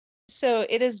So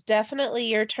it is definitely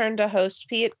your turn to host,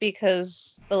 Pete,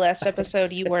 because the last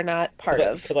episode you were not Because part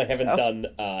of. I haven't So done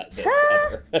this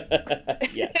ever.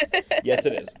 Yes. Yes,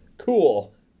 it is.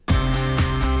 Cool.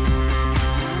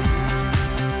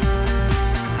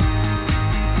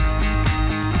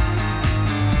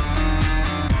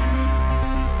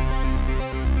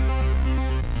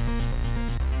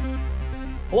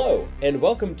 Hello, and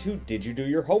welcome to Did You Do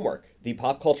Your Homework, the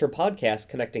pop culture podcast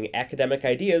connecting academic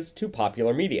ideas to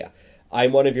popular media.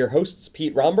 I'm one of your hosts,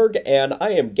 Pete Romberg, and I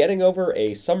am getting over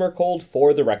a summer cold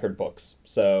for the record books.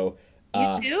 So, you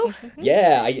uh, too?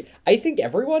 yeah, I think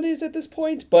everyone is at this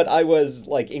point, but I was,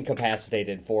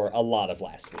 incapacitated for a lot of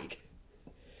last week.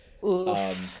 Um,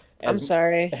 Oof. I'm as,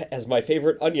 sorry. as my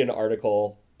favorite Onion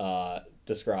article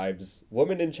describes,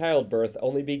 woman in childbirth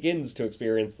only begins to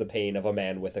experience the pain of a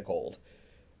man with a cold.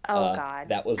 Oh God.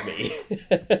 That was me.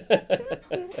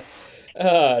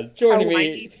 How Joining me.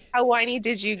 whiny how whiny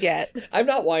did you get? I'm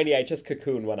not whiny, I just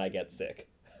cocoon when I get sick.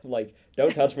 I'm like,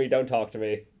 don't touch me, don't talk to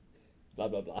me, blah,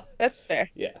 blah, blah. That's fair.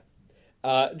 Yeah.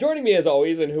 Joining me, as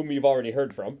always, and whom you've already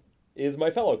heard from, is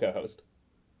my fellow co host.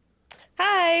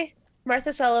 Hi,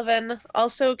 Martha Sullivan,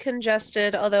 also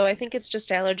congested, although I think it's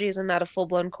just allergies and not a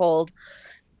full-blown cold.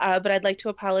 But I'd like to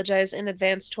apologize in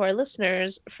advance to our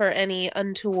listeners for any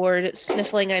untoward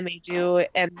sniffling I may do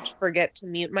and forget to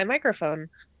mute my microphone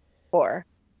for.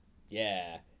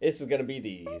 Yeah, this is going to be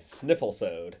the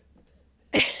Sniffle-sode.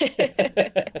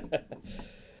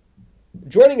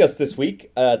 Joining us this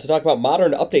week to talk about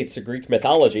modern updates to Greek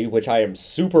mythology, which I am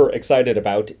super excited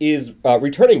about, is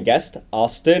returning guest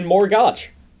Austin Morgach.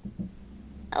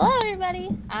 Hello, everybody.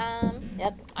 I'm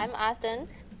Austin.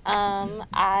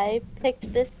 I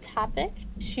picked this topic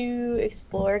to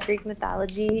explore Greek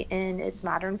mythology in its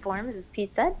modern forms, as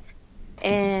Pete said,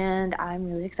 and I'm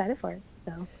really excited for it.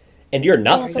 So. And you're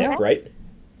not sick, right?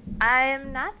 I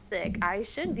am not sick. I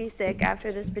should be sick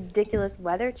after this ridiculous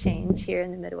weather change here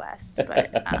in the Midwest,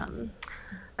 but I'm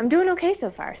doing okay so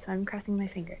far, so I'm crossing my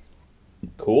fingers.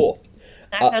 Cool.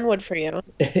 Knock on wood for you.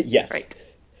 Yes. Right.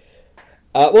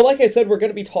 Well, like I said, we're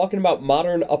going to be talking about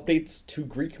modern updates to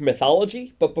Greek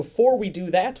mythology, but before we do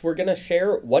that, we're going to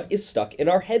share what is stuck in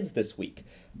our heads this week.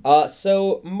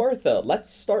 So, Martha, let's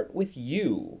start with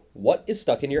you. What is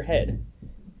stuck in your head?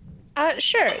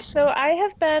 Sure. So I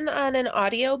have been on an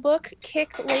audiobook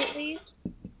kick lately.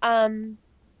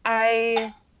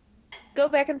 I go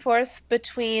back and forth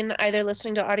between either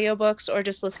listening to audiobooks or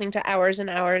just listening to hours and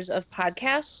hours of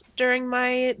podcasts during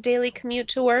my daily commute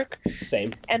to work.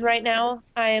 Same. And right now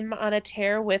I'm on a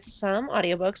tear with some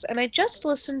audiobooks, and I just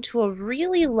listened to a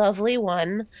really lovely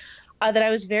one that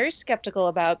I was very skeptical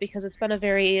about because it's been a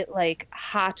very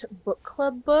hot book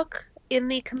club book in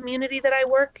the community that I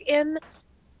work in.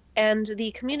 And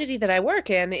the community that I work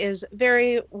in is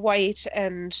very white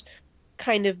and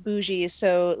kind of bougie.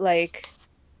 So,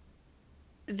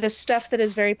 the stuff that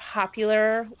is very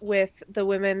popular with the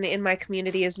women in my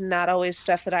community is not always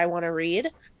stuff that I want to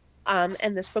read.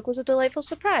 And this book was a delightful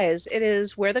surprise. It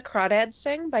is Where the Crawdads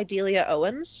Sing by Delia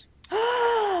Owens.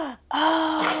 Oh,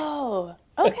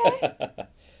 okay.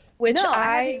 Which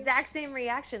I had the exact same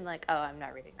reaction, I'm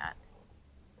not reading that.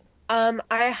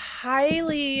 I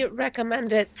highly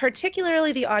recommend it,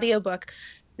 particularly the audiobook.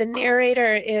 The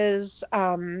narrator is,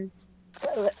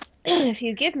 if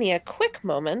you give me a quick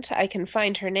moment, I can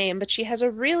find her name, but she has a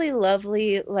really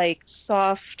lovely,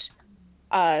 soft,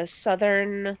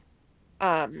 southern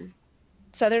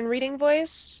reading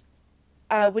voice,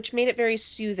 which made it very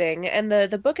soothing. And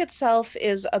the book itself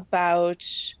is about...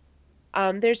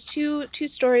 there's two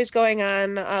stories going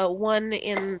on, one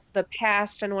in the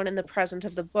past and one in the present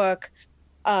of the book.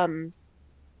 Although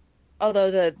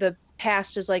the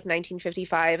past is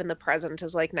 1955 and the present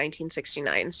is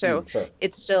 1969, so Sure.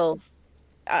 It's still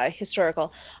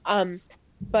historical.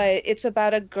 But it's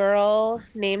about a girl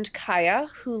named Kaya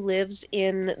who lives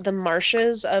in the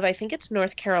marshes of, I think it's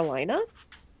North Carolina.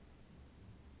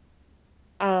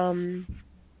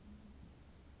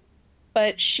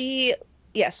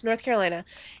 Yes, North Carolina.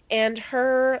 And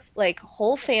her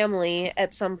whole family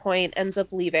at some point ends up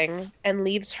leaving and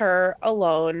leaves her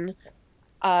alone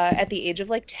at the age of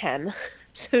 10.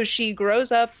 So she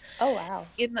grows up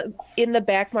in the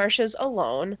back marshes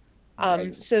alone.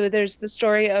 So there's the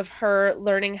story of her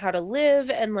learning how to live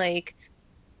and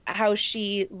how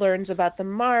she learns about the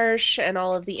marsh and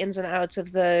all of the ins and outs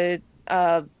of the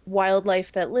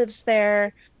wildlife that lives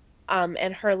there.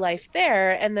 And her life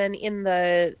there. And then in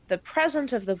the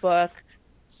present of the book,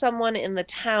 someone in the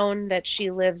town that she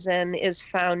lives in is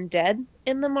found dead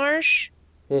in the marsh.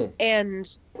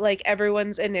 And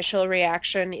everyone's initial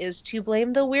reaction is to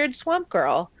blame the weird swamp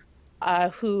girl,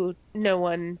 who no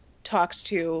one talks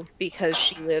to because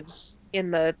she lives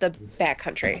in the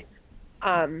backcountry.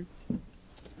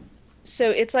 So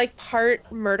it's like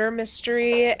part murder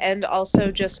mystery and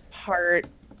also just part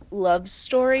love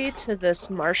story to this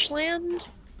marshland.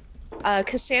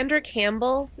 Cassandra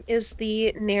Campbell is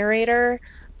the narrator,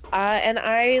 and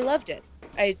I loved it.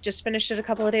 I just finished it a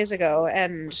couple of days ago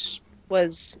and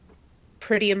was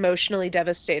pretty emotionally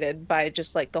devastated by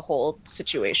just like the whole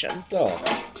situation.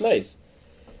 Oh, nice.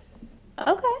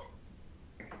 Okay.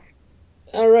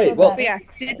 All right. Well, But yeah,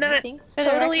 did not Thanks for the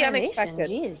totally recommendation. unexpected.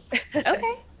 Jeez.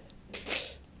 Okay.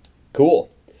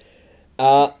 cool.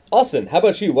 Austin, how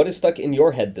about you? What is stuck in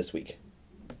your head this week?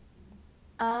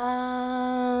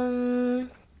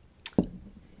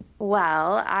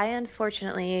 Well, I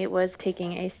unfortunately was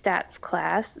taking a stats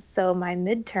class, so my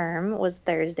midterm was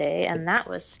Thursday, and that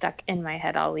was stuck in my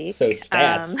head all week. So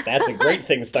stats, that's a great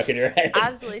thing stuck in your head.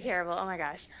 Absolutely terrible. Oh my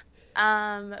gosh.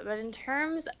 But in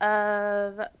terms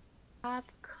of pop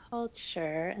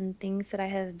culture and things that I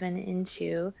have been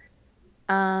into,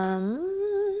 um,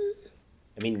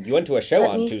 I mean, you went to a show let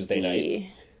on me Tuesday night.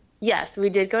 see. Yes, we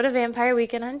did go to Vampire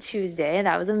Weekend on Tuesday.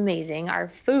 That was amazing. Our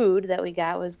food that we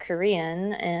got was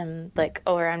Korean and like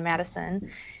over on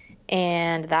Madison,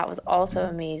 and that was also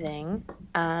amazing.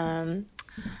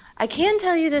 I can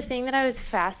tell you the thing that I was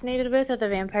fascinated with at the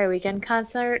Vampire Weekend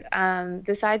concert,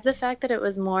 besides the fact that it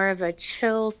was more of a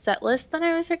chill set list than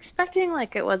I was expecting,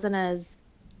 like it wasn't as,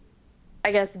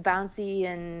 I guess, bouncy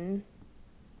and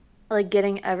like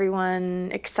getting everyone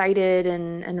excited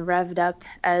and revved up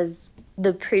as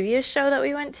the previous show that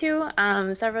we went to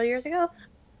several years ago,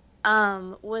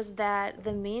 was that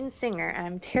the main singer, and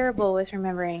I'm terrible with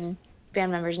remembering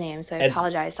band members' names, so I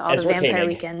apologize to all Ezra the Vampire Koenig.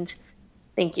 Weekend.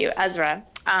 Thank you, Ezra.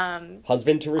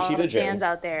 Husband to All Rashida the Jones. fans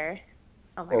out there.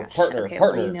 Oh my Or gosh. partner Okay,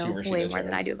 well, you to know Rashida way more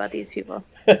than I Jones. do about these people.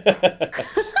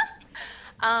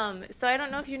 So I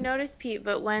don't know if you noticed, Pete,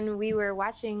 but when we were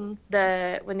watching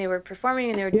when they were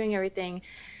performing and they were doing everything,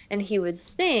 and he would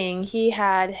sing, he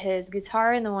had his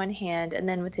guitar in the one hand, and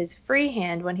then with his free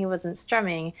hand, when he wasn't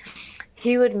strumming,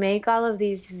 he would make all of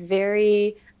these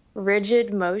very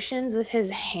rigid motions with his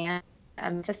hand,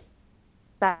 emphasize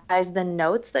the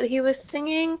notes that he was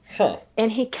singing. Huh.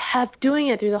 And he kept doing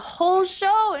it through the whole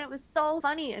show, and it was so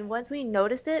funny. And once we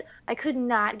noticed it, I could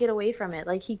not get away from it.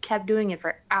 Like, he kept doing it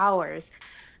for hours.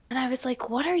 And I was like,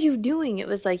 what are you doing? It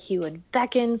was like he would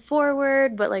beckon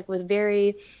forward, but like with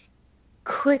very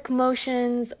quick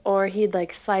motions, or he'd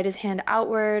like slide his hand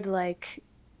outward. Like,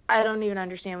 I don't even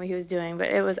understand what he was doing, but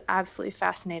it was absolutely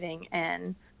fascinating.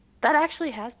 And that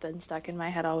actually has been stuck in my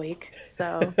head all week.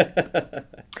 So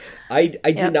I did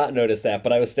Yep. not notice that,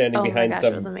 but I was standing oh my behind gosh,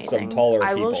 it was some amazing. taller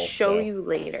I people. will show so. you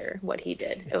later what he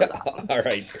did. It was awesome. All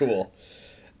right, cool.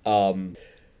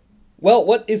 Well,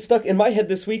 what is stuck in my head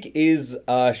this week is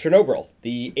Chernobyl,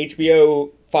 the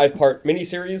HBO 5-part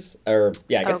miniseries, or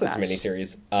yeah, I guess Oh, it's a gosh.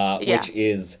 miniseries, Yeah. which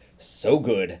is so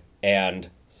good and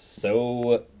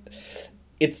so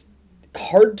it's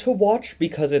hard to watch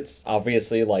because it's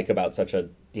obviously like about such a,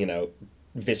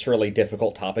 viscerally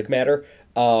difficult topic matter.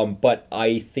 But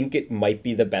I think it might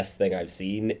be the best thing I've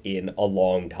seen in a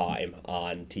long time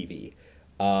on TV.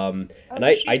 And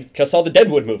I just saw the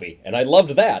Deadwood movie, and I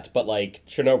loved that, but, like,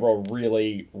 Chernobyl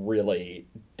really, really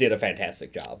did a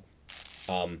fantastic job.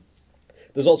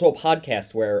 There's also a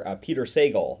podcast where Peter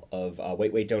Sagal of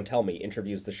Wait, Wait, Don't Tell Me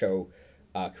interviews the show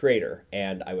creator,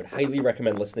 and I would highly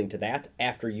recommend listening to that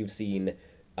after you've seen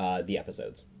the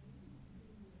episodes.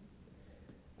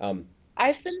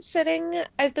 I've been sitting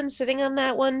on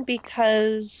that one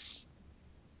because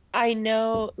I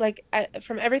know, like,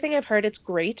 from everything I've heard, it's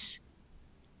great.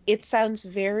 It sounds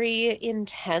very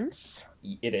intense.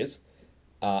 It is.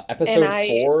 Episode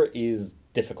 4 is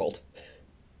difficult.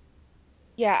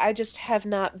 Yeah, I just have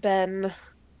not been.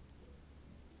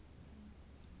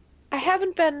 I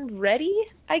haven't been ready,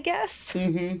 I guess.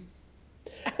 Mm-hmm.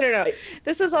 I don't know.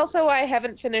 This is also why I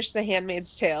haven't finished The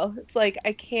Handmaid's Tale. It's like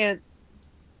I can't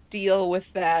deal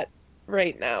with that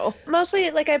right now. Mostly,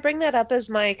 like, I bring that up as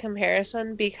my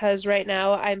comparison because right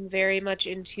now I'm very much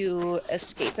into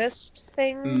escapist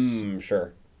things.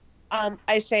 Sure.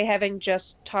 I say, having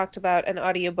just talked about an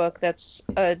audiobook that's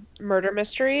a murder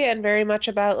mystery and very much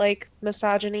about like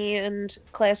misogyny and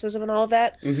classism and all of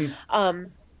that. Mm-hmm.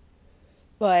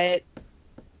 But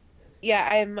yeah,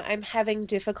 I'm having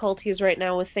difficulties right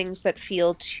now with things that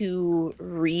feel too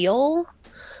real.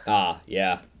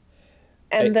 Yeah.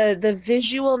 And the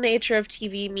visual nature of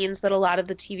TV means that a lot of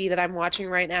the TV that I'm watching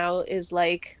right now is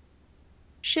like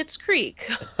Schitt's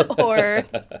Creek or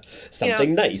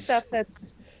something nice. stuff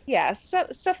that's Yeah,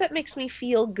 stuff that makes me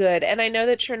feel good. And I know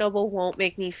that Chernobyl won't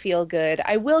make me feel good.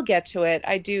 I will get to it.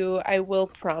 I will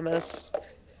promise.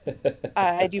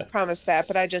 I do promise that,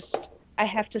 but I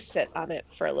have to sit on it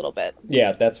for a little bit.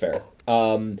 Yeah, that's fair.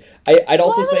 I'd Well,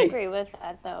 also I would say, agree with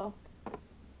that though.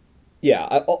 yeah.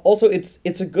 Also,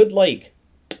 it's a good like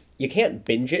you can't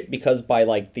binge it because by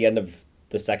like the end of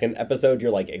the second episode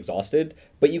you're like exhausted,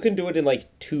 but you can do it in like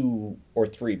 2 or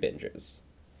 3 binges.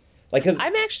 Like, cause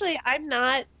I'm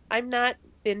not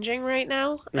binging right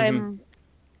now. mhm, I'm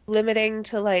limiting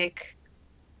to like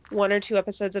 1 or 2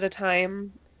 episodes at a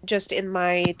time just in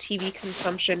my TV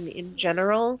consumption in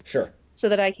general sure, so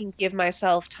that I can give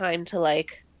myself time to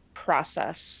like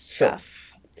process sure. stuff.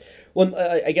 Well,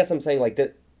 I guess I'm saying like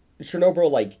that Chernobyl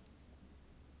like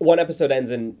one episode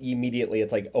ends and immediately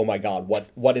it's like, oh my god,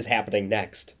 what is happening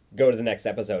next? Go to the next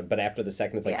episode. But after the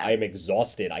second, it's like Yeah. I am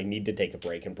exhausted. I need to take a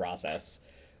break and process.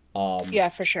 Yeah,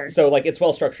 for sure. So like it's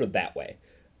well structured that way.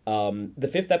 The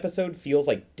fifth episode feels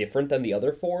like different than the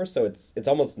other 4, so it's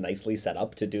almost nicely set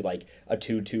up to do like a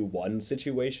 2-2-1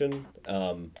 situation.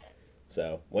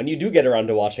 So when you do get around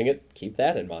to watching it, keep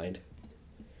that in mind.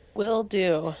 Will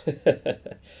do.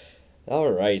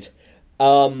 All right.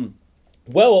 Um,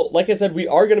 well, like I said, we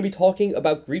are going to be talking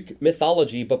about Greek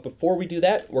mythology, but before we do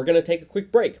that, we're going to take a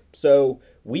quick break. So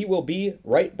we will be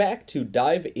right back to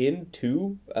dive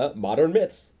into modern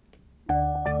myths.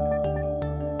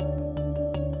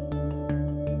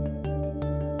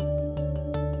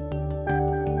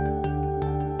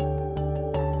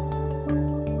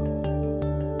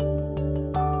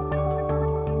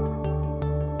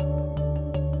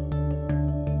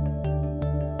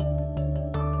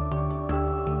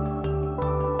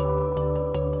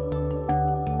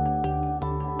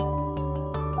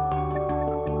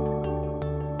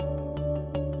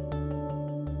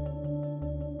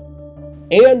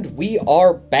 And we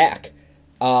are back.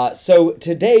 So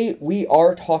today we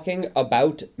are talking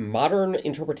about modern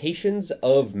interpretations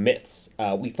of myths.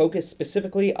 We focus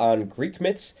specifically on Greek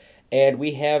myths, and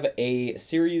we have a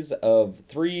series of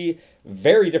 3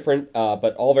 very different,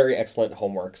 but all very excellent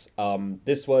homeworks.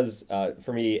 This was,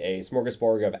 for me, a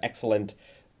smorgasbord of excellent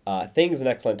things and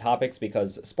excellent topics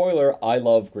because, spoiler, I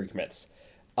love Greek myths.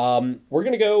 We're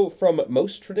going to go from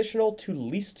most traditional to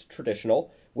least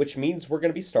traditional, which means we're going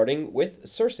to be starting with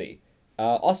Circe.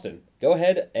 Austin, go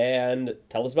ahead and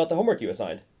tell us about the homework you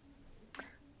assigned.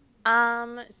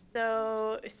 Um,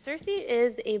 so Circe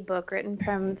is a book written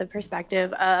from the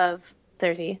perspective of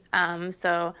Circe.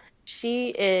 So she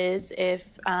is, if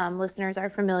listeners are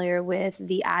familiar with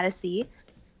the Odyssey,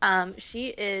 she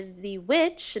is the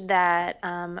witch that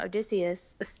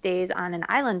Odysseus stays on an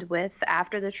island with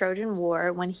after the Trojan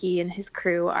War when he and his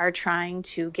crew are trying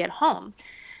to get home.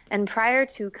 And prior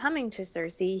to coming to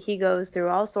Circe, he goes through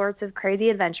all sorts of crazy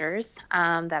adventures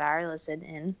that are listed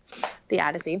in the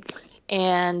Odyssey.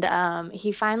 And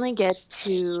he finally gets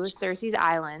to Circe's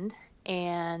island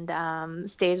and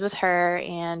stays with her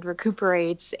and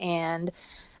recuperates and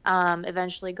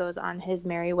eventually goes on his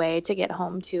merry way to get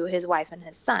home to his wife and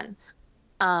his son.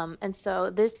 And so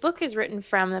this book is written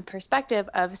from the perspective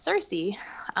of Circe,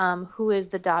 who is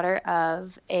the daughter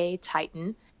of a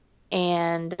Titan.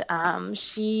 And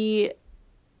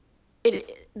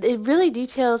it really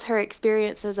details her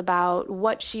experiences about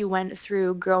what she went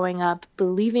through growing up,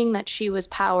 believing that she was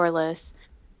powerless,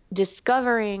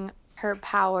 discovering her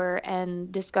power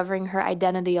and discovering her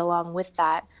identity along with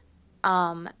that.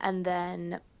 And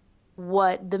then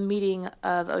what the meeting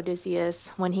of Odysseus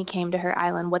when he came to her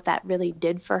island, what that really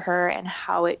did for her and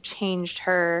how it changed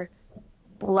her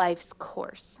life's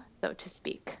course, so to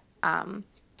speak.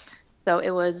 So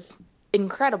it was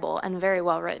incredible and very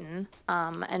well written,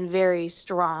 and very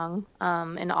strong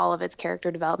in all of its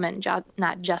character development,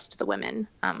 not just the women.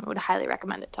 I would highly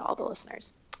recommend it to all the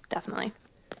listeners. Definitely.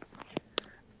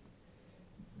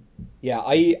 Yeah,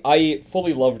 I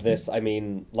fully loved this. I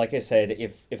mean, like I said,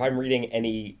 if I'm reading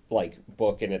any like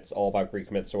book and it's all about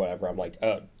Greek myths or whatever, I'm like,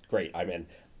 oh, great, I'm in.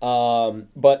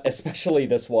 But especially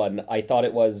this one, I thought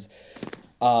it was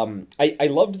I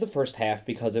loved the first half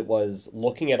because it was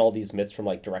looking at all these myths from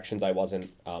like directions I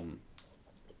wasn't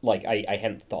like I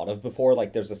hadn't thought of before.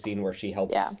 Like there's a scene where she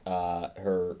helps Yeah.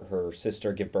 her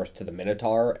sister give birth to the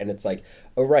Minotaur, and it's like,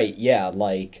 oh right, yeah,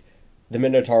 like the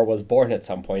Minotaur was born at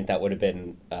some point. That would have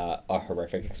been a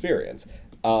horrific experience.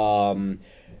 But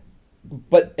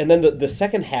and then the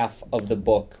second half of the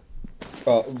book,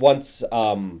 once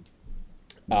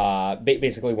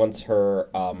basically once her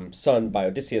son by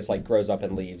Odysseus like grows up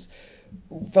and leaves,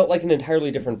 felt like an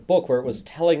entirely different book where it was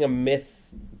telling a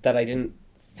myth that I didn't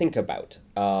think about.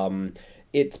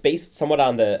 It's based somewhat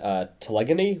on the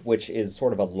telegony, which is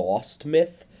sort of a lost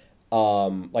myth.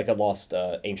 like a lost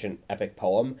ancient epic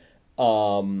poem.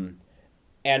 Um,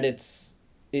 and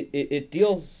it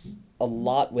deals a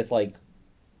lot with like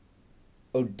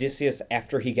Odysseus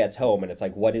after he gets home, and it's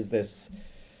like, what is this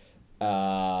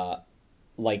uh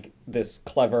like this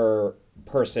clever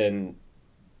person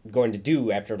going to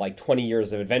do after like 20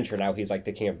 years of adventure? Now he's like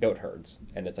the king of goat herds,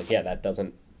 and it's like, yeah, that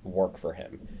doesn't work for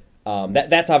him.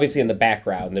 That's obviously in the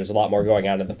background. There's a lot more going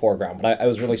on in the foreground, but I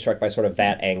was really struck by sort of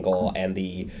that angle and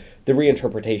the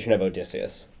reinterpretation of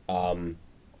Odysseus,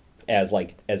 as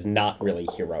like as not really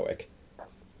heroic.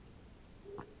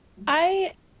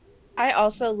 I I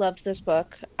also loved this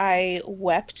book. I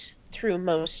wept through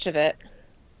most of it.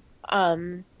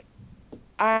 Um,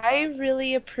 I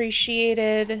really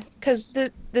appreciated because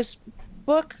the this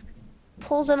book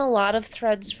pulls in a lot of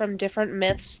threads from different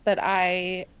myths that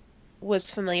I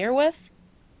was familiar with.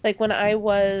 Like when I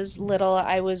was little,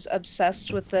 I was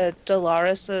obsessed with the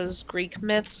Dolores's Greek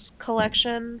myths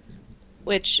collection,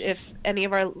 which, if any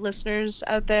of our listeners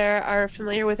out there are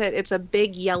familiar with it, it's a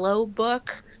big yellow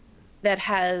book that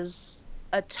has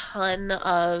a ton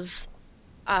of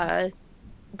uh,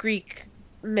 Greek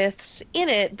myths in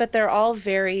it, but they're all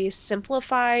very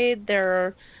simplified.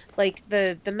 They're like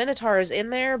the Minotaur is in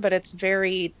there, but it's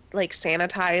very like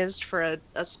sanitized for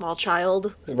a small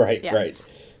child. Right, Yeah. right.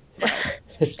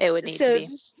 It would need to So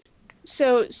be.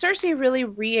 so Cersei really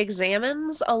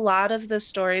re-examines a lot of the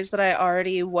stories that I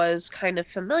already was kind of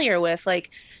familiar with.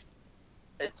 Like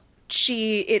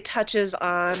it touches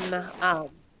on um,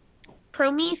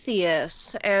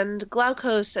 Prometheus and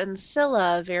Glaukos and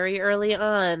Scylla very early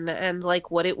on, and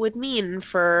like what it would mean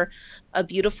for a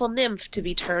beautiful nymph to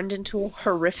be turned into a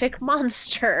horrific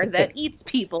monster that eats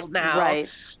people now. Right.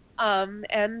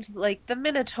 And like the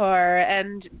Minotaur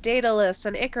and Daedalus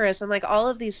and Icarus and like all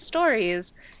of these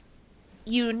stories,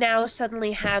 you now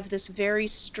suddenly have this very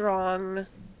strong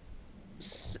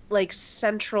like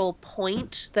central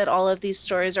point that all of these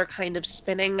stories are kind of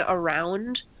spinning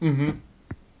around, Mm-hmm.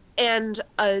 and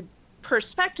a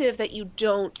perspective that you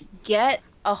don't get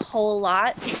a whole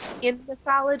lot in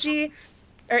mythology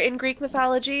or in Greek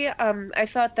mythology. I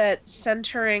thought that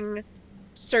centering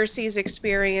Cersei's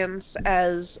experience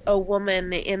as a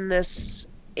woman in this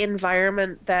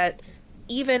environment that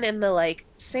even in the like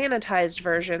sanitized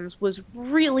versions was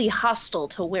really hostile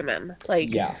to women,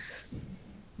 like Yeah.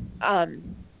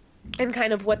 um and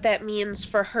kind of what that means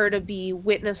for her to be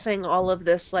witnessing all of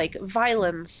this like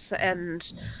violence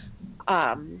and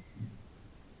um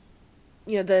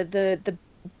the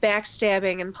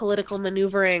backstabbing and political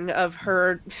maneuvering of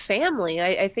her family.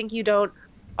 I think you don't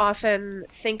often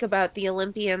think about the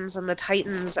Olympians and the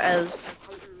Titans as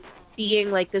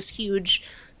being like this huge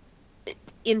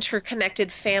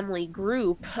interconnected family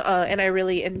group, and I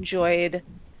really enjoyed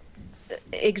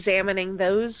examining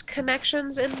those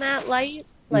connections in that light,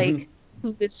 Mm-hmm. like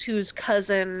who is whose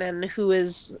cousin and who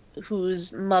is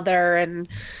whose mother, and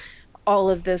all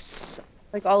of this,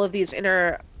 like all of these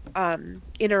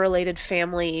interrelated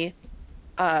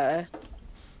uh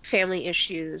family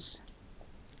issues.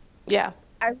 Yeah.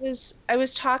 I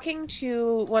was talking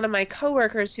to one of my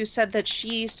coworkers who said that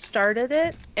she started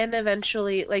it and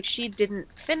eventually like she didn't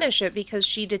finish it because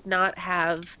she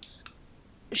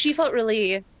felt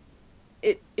really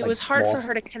it Like was hard for her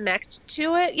lost. to connect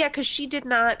to it. Yeah, because she did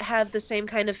not have the same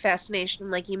kind of fascination,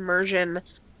 like immersion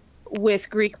with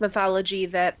Greek mythology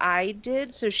that I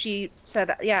did. So she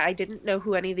said, yeah, I didn't know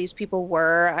who any of these people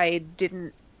were. I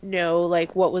didn't know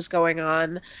like what was going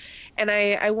on. And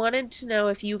I wanted to know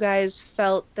if you guys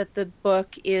felt that the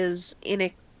book is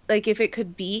like if it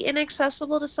could be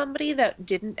inaccessible to somebody that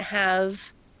didn't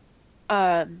have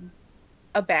um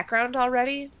a background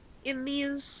already in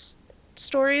these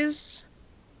stories.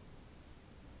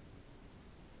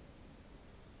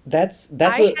 That's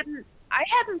I a hadn't I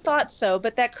hadn't thought so,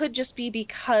 but that could just be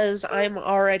because I'm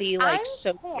already like I'm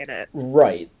so in it.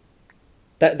 right.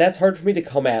 That's hard for me to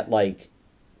come at like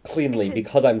cleanly because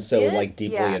because I'm so it, like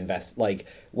deeply yeah. invested. Like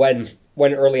when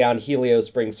early on Helios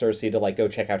brings Cersei to like go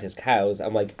check out his cows,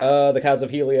 I'm like, the cows of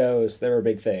Helios, they're a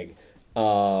big thing.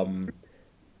 Um,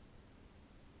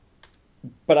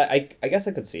 but I guess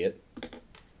I could see it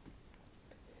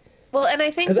Well, and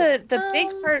I think because Um,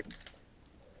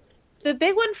 the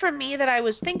big one for me that I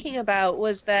was thinking about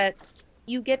was that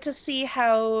you get to see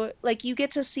how, like, you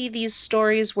get to see these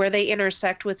stories where they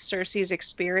intersect with Cersei's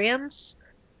experience,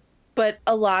 but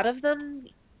a lot of them,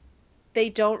 they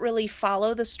don't really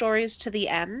follow the stories to the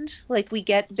end. Like, we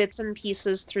get bits and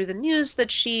pieces through the news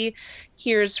that she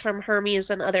hears from Hermes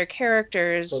and other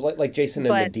characters, like Jason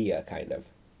and but, Medea kind of.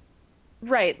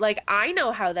 right, like, I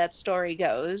know how that story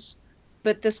goes,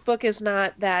 but this book is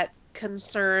not that.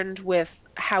 concerned with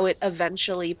how it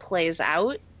eventually plays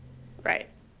out. Right.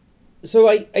 So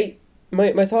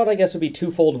my thought, I guess, would be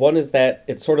twofold. One is that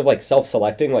it's sort of like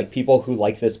self-selecting. Like, people who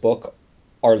like this book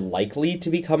are likely to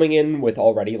be coming in with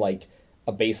already like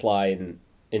a baseline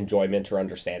enjoyment or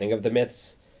understanding of the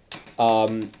myths.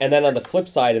 And then on the flip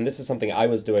side, and this is something I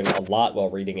was doing a lot while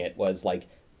reading it, was like,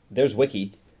 there's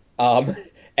wiki, um,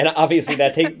 and obviously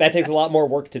that takes a lot more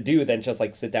work to do than just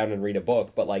like sit down and read a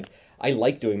book. But like, I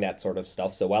like doing that sort of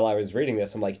stuff. So while I was reading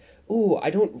this, I'm like, ooh, I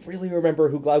don't really remember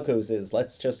who Glaukos is.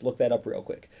 Let's just look that up real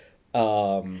quick.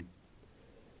 Um,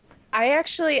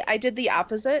 I did the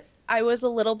opposite. I was a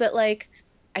little bit like,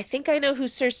 I think I know who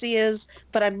Cersei is,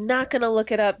 but I'm not going to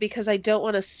look it up because I don't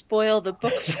want to spoil the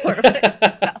book for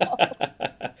myself.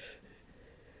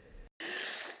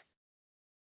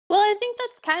 Well, I think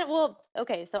that's kind of, well,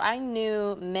 okay, so I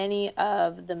knew many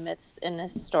of the myths in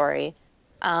this story.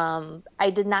 I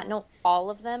did not know all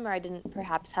of them, or I didn't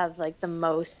perhaps have like the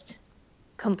most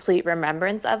complete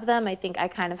remembrance of them. I think I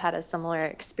kind of had a similar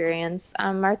experience,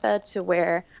 Martha, to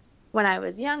where when I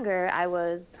was younger, I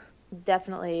was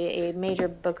definitely a major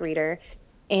book reader.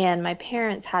 And my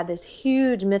parents had this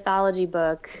huge mythology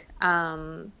book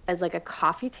as like a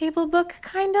coffee table book,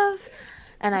 kind of.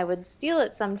 And I would steal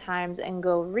it sometimes and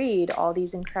go read all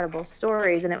these incredible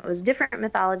stories. And it was different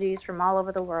mythologies from all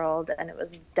over the world. And it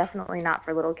was definitely not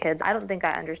for little kids. I don't think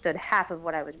I understood half of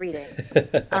what I was reading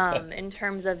in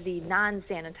terms of the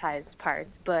non-sanitized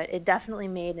parts, but it definitely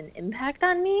made an impact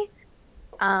on me.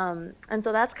 And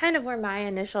so that's kind of where my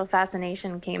initial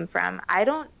fascination came from. I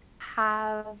don't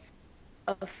have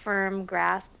a firm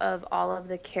grasp of all of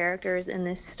the characters in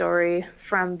this story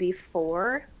from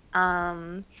before.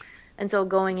 And so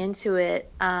going into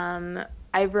it,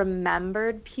 I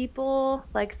remembered people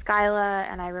like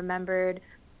Skyla, and I remembered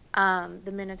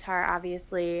the Minotaur,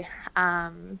 obviously,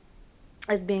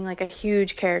 as being like a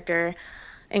huge character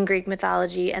in Greek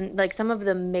mythology. And like some of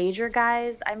the major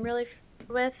guys I'm really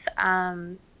with,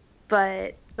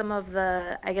 but some of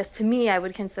the, I guess to me, I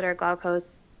would consider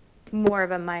Glaukos more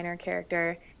of a minor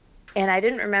character. And I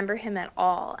didn't remember him at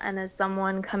all. And as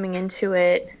someone coming into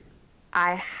it,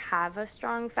 I have a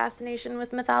strong fascination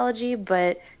with mythology,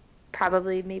 but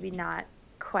probably maybe not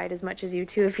quite as much as you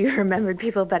two if you remembered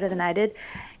people better than I did.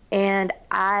 And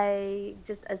I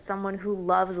just, as someone who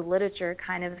loves literature,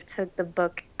 kind of took the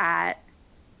book at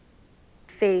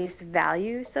face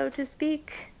value, so to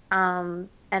speak. And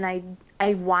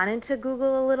I wanted to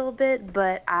Google a little bit,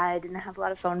 but I didn't have a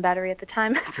lot of phone battery at the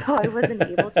time, so I wasn't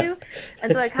able to.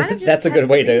 And so I kind of just That's a good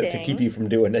kept way to reading. keep you from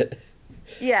doing it.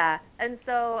 Yeah. And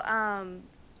so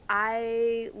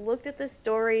I looked at the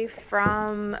story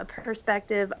from a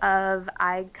perspective of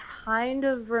I kind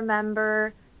of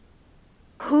remember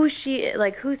who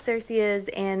Cersei is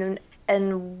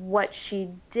and what she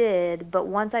did, but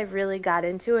once I really got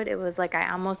into it, it was like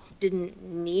I almost didn't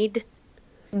need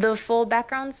the full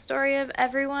background story of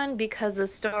everyone because the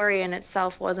story in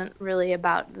itself wasn't really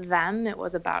about them, it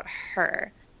was about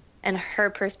her and her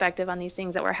perspective on these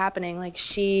things that were happening. Like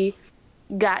she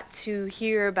got to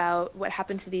hear about what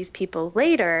happened to these people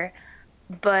later,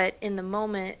 but in the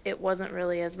moment it wasn't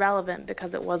really as relevant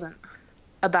because it wasn't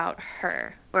about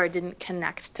her, or it didn't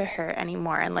connect to her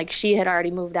anymore, and like she had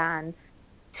already moved on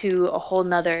to a whole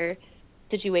nother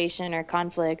situation or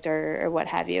conflict or what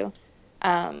have you.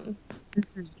 um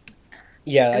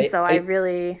Yeah, and so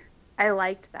I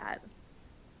liked that.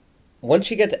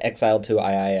 once you get to Exiled 2,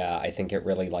 I think it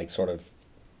really like sort of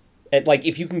like,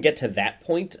 if you can get to that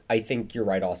point, I think you're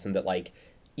right, Austin, that like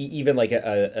even like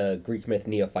a Greek myth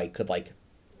neophyte could like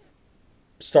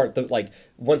start the like,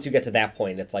 once you get to that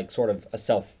point, it's like sort of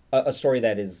a story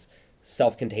that is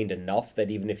self-contained enough that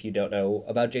even if you don't know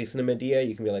about Jason and Medea,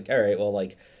 you can be like, all right, well,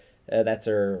 like, that's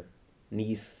her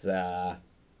niece.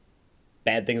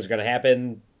 Bad things are gonna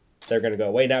happen. They're gonna go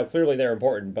away now. Clearly, they're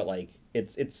important, but like,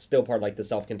 it's still part of like the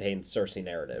self-contained Cersei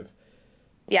narrative.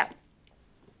 Yeah.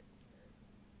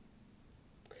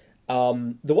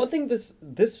 The one thing this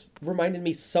reminded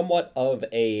me somewhat of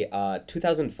a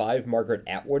 2005 Margaret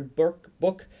Atwood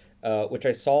book, which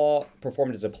I saw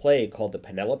performed as a play called The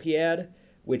Penelopiad,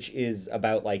 which is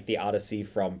about like the Odyssey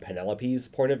from Penelope's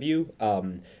point of view,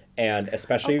 and Oh,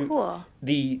 especially cool.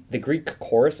 the Greek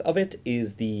chorus of it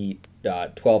is the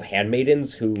 12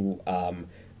 handmaidens who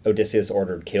Odysseus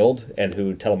ordered killed and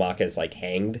who Telemachus like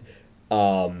hanged.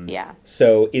 Yeah.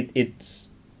 So it was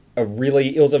a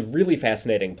really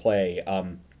fascinating play.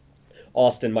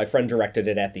 Austin, my friend, directed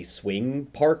it at the Swing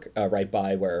Park, right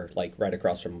by where, like, right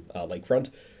across from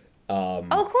Lakefront. Oh,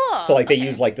 So cool. like they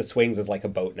use Okay. like the swings as like a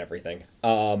boat and everything.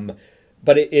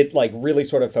 But it like really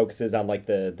sort of focuses on like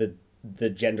the the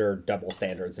gender double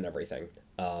standards and everything.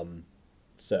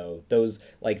 So those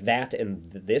like that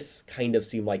and this kind of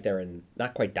seem like they're in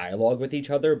not quite dialogue with each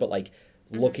other, but like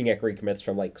looking at Greek myths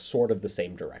from like sort of the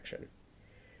same direction.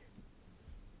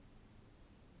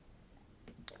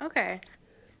 Okay.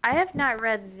 I have not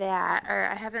read that, or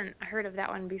I haven't heard of that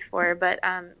one before, but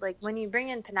like when you bring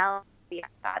in Penelope, I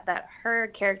thought that her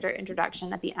character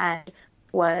introduction at the end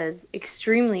was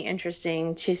extremely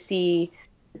interesting to see.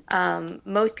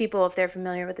 Most people, if they're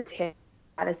familiar with the tale of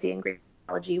Odyssey and Greek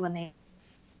mythology, when they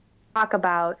talk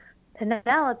about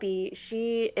Penelope,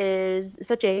 she is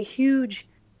such a huge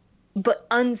but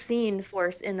unseen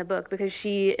force in the book because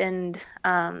she and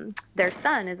their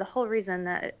son is the whole reason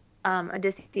that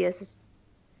Odysseus is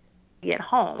get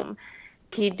home.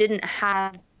 He didn't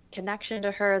have connection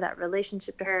to her, that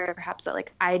relationship to her, perhaps that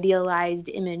like idealized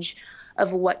image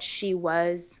of what she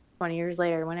was 20 years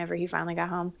later, whenever he finally got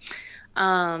home.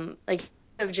 Like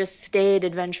have just stayed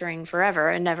adventuring forever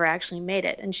and never actually made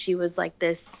it. And she was like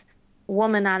this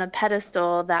woman on a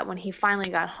pedestal that when he finally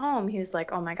got home, he was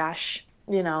like, oh my gosh,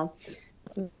 you know,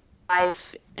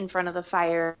 life in front of the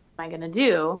fire, what am I going to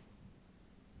do?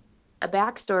 A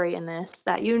backstory in this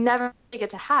that you never get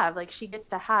to have. Like she gets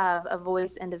to have a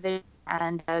voice and a vision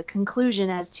and a conclusion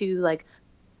as to like,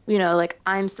 you know, like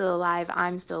I'm still alive,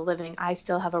 I'm still living, I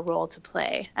still have a role to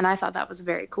play. And I thought that was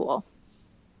very cool.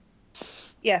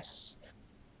 Yes.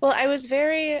 Well, I was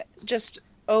very just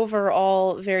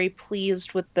overall very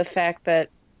pleased with the fact that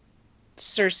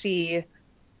Circe,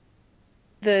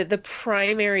 the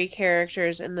primary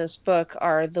characters in this book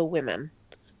are the women.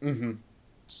 Mm-hmm.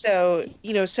 So,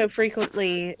 so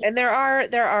frequently, and there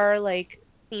are like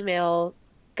female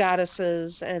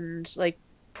goddesses and like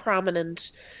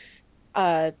prominent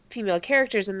female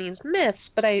characters in these myths,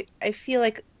 but I feel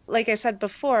like I said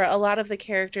before, a lot of the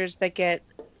characters that get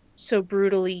so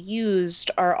brutally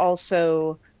used are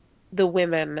also the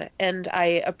women, and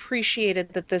I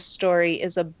appreciated that this story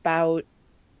is about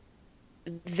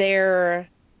their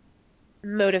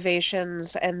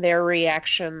motivations and their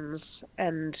reactions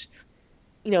and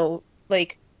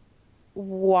like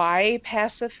why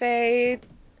Pasiphae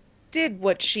did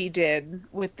what she did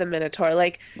with the Minotaur.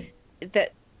 Like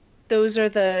that those are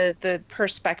the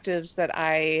perspectives that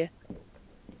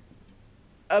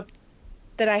uh,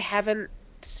 I haven't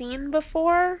seen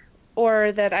before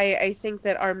or that I think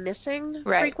that are missing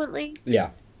Right. frequently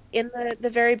Yeah. in the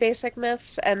very basic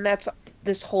myths, and that's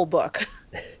this whole book.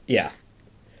 Yeah.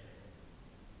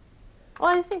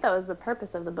 Well, I think that was the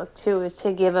purpose of the book too, is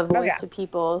to give a voice yeah. to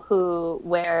people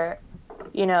where,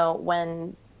 you know,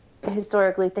 when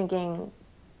historically thinking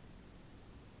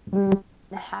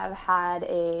have had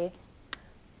a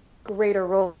greater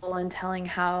role in telling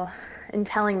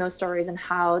those stories and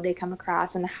how they come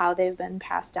across and how they've been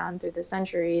passed down through the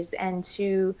centuries, and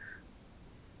to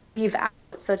leave out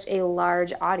such a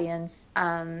large audience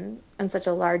and such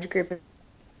a large group of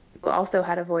people who also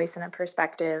had a voice and a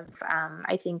perspective,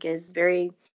 I think is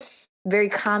very, very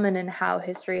common in how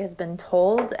history has been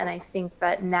told. And I think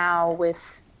that now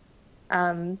with,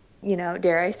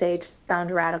 dare I say, to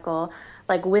sound radical,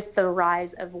 like with the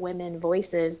rise of women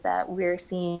voices that we're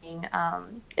seeing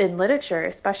in literature,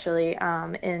 especially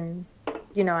it's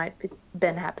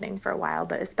been happening for a while,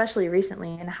 but especially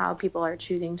recently, and how people are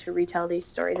choosing to retell these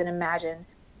stories and imagine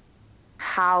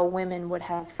how women would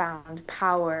have found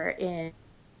power in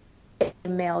a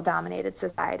male-dominated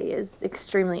society is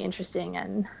extremely interesting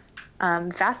and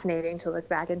fascinating to look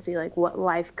back and see like what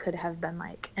life could have been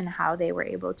like and how they were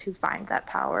able to find that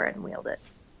power and wield it.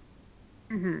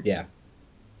 Mm-hmm. Yeah.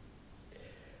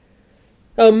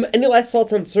 Any last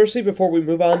thoughts on Circe before we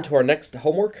move on to our next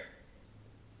homework?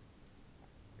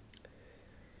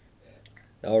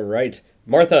 All right.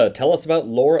 Martha, tell us about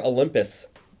Lore Olympus.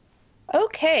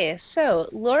 Okay, so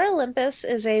Lore Olympus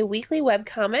is a weekly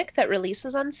webcomic that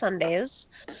releases on Sundays.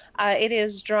 It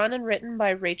is drawn and written by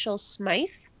Rachel Smythe,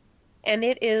 and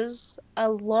it is a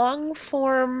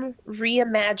long-form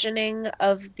reimagining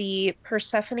of the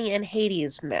Persephone and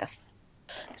Hades myth.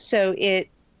 So it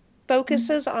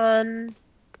focuses on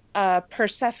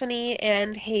Persephone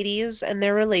and Hades and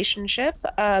their relationship,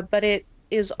 but it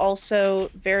is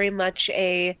also very much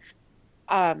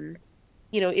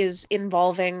is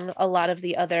involving a lot of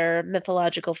the other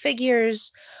mythological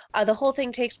figures. The whole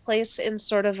thing takes place in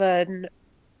sort of an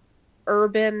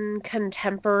urban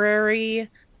contemporary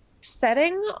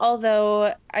setting,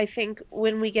 although I think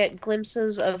when we get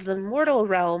glimpses of the mortal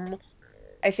realm,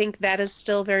 I think that is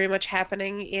still very much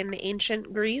happening in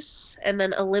ancient Greece. And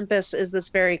then Olympus is this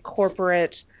very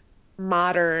corporate,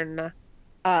 modern,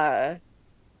 updated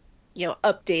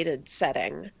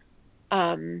setting.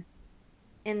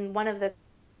 In one of the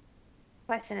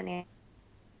question and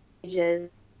answers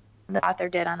the author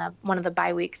did on one of the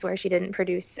bye weeks where she didn't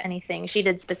produce anything. She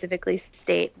did specifically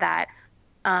state that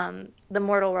the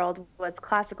mortal world was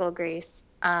classical Greece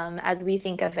as we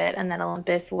think of it, and that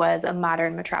Olympus was a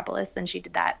modern metropolis, and she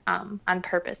did that on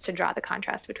purpose to draw the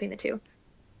contrast between the two.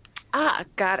 Ah,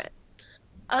 got it.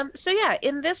 So yeah,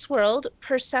 in this world,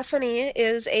 Persephone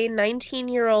is a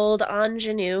 19-year-old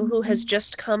ingenue who has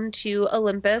just come to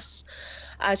Olympus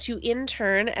to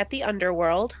intern at the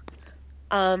underworld.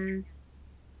 Um,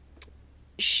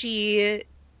 she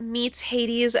meets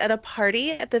Hades at a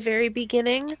party at the very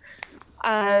beginning.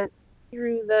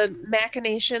 Through the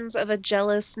machinations of a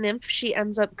jealous nymph, she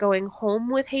ends up going home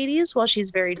with Hades while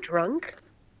she's very drunk.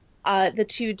 The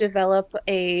two develop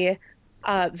a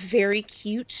very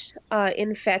cute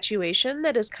infatuation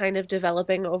that is kind of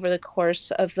developing over the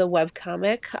course of the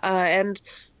webcomic. And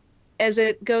as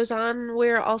it goes on,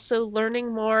 we're also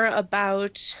learning more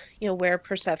about, where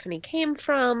Persephone came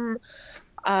from,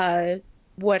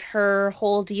 what her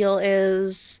whole deal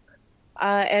is,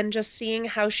 and just seeing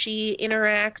how she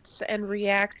interacts and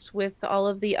reacts with all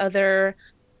of the other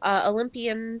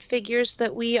Olympian figures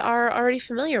that we are already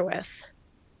familiar with.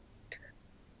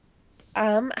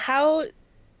 How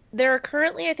there are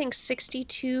currently, I think,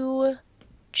 62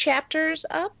 chapters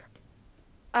up.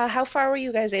 How far were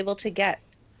you guys able to get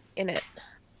in it?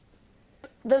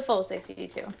 The full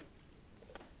 62.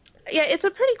 Yeah, it's a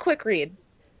pretty quick read,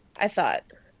 I thought.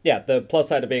 Yeah, the plus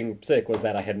side of being sick was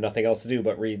that I had nothing else to do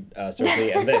but read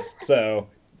Cersei and this, so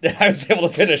I was able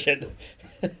to finish it.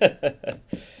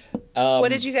 What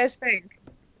did you guys think?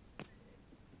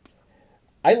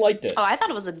 I liked it. Oh, I thought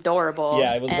it was adorable.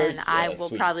 Yeah, it was very I will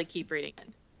sweet. probably keep reading it.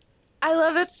 I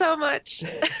love it so much.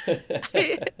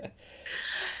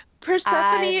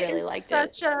 Persephone really is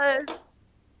such a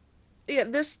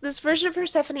this version of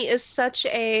Persephone is such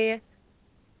a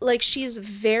she's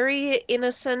very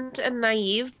innocent and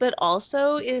naive, but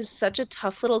also is such a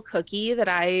tough little cookie that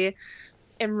I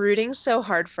am rooting so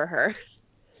hard for her.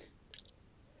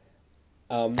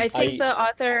 I think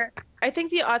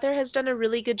the author has done a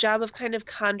really good job of kind of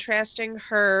contrasting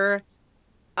her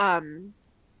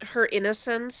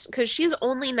innocence, because she's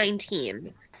only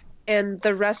 19 and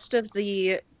the rest of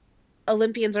the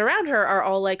Olympians around her are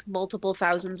all like multiple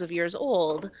thousands of years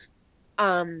old.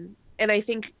 And I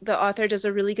think the author does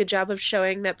a really good job of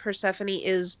showing that Persephone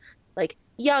is like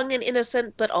young and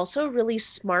innocent, but also really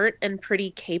smart and pretty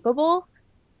capable,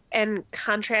 and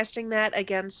contrasting that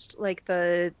against like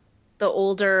the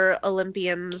older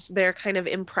Olympians, their kind of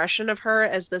impression of her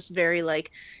as this very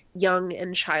like young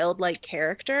and childlike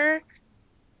character,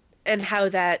 and how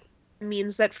that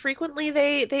means that frequently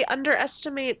they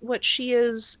underestimate what she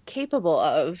is capable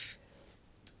of.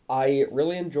 I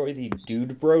really enjoy the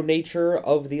dude bro nature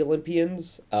of the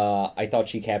Olympians. I thought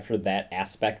she captured that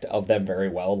aspect of them very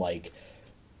well. Like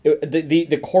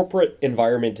the corporate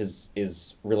environment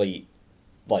is really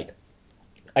like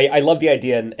I love the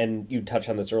idea, and you touched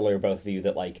on this earlier, both of you,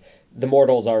 that like the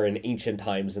mortals are in ancient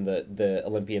times and the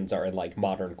Olympians are in like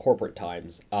modern corporate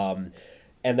times. And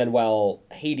then while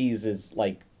Hades is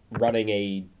like running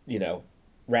a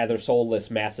rather soulless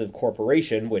massive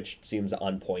corporation, which seems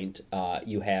on point,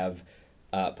 you have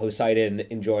Poseidon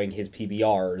enjoying his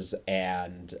PBRs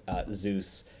and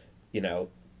Zeus,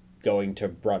 going to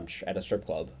brunch at a strip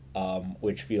club,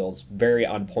 which feels very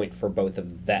on point for both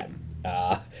of them.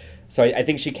 So I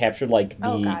think she captured like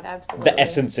the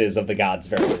essences of the gods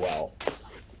very well.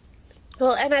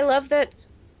 Well, and I love that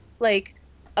like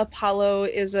Apollo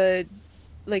is a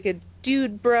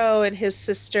dude bro, and his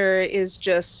sister is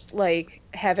just like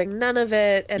having none of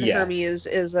it, and Yeah. Hermes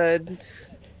is a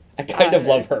I kind of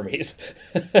love Hermes.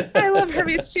 I love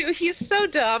Hermes too. He's so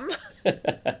dumb.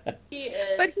 He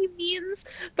is.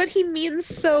 But he means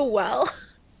so well.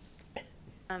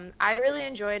 I really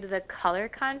enjoyed the color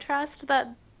contrast that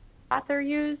the author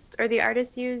used, or the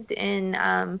artist used,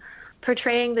 in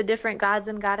portraying the different gods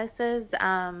and goddesses,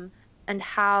 and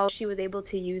how she was able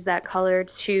to use that color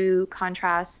to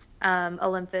contrast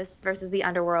Olympus versus the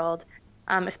underworld,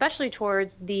 especially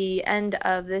towards the end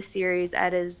of this series,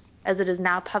 as it is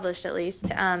now published, at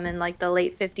least in like the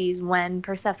late 50s, when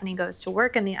Persephone goes to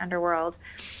work in the underworld,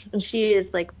 and she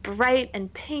is like bright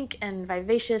and pink and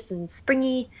vivacious and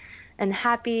springy and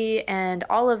happy and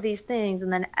all of these things,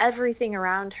 and then everything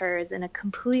around her is in a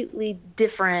completely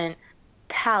different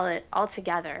palette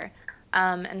altogether.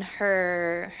 And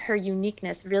her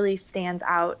uniqueness really stands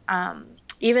out,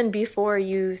 even before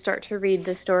you start to read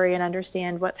the story and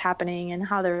understand what's happening and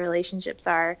how their relationships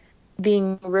are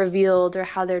being revealed or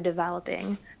how they're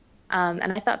developing.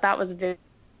 And I thought that was very,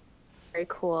 very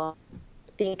cool.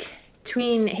 I think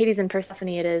between Hades and Persephone,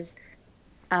 it is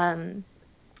um,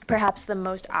 perhaps the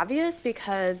most obvious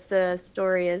because the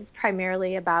story is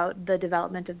primarily about the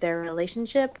development of their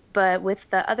relationship. But with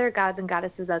the other gods and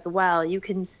goddesses as well, you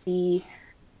can see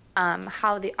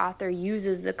how the author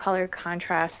uses the color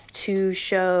contrast to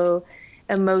show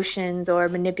emotions or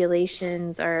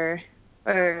manipulations or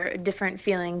different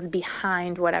feelings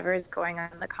behind whatever is going on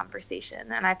in the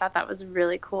conversation. And I thought that was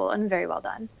really cool and very well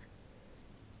done.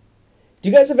 Do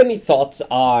you guys have any thoughts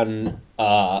on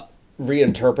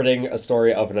reinterpreting a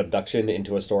story of an abduction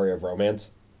into a story of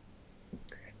romance?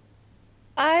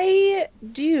 I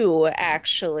do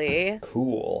actually.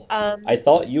 Cool. Um, I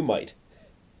thought you might.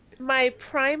 my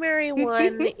primary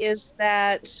one is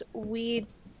that we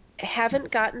haven't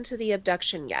gotten to the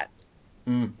abduction yet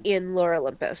Mm. in Lore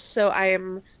Olympus. So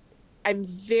I'm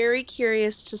very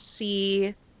curious to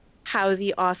see how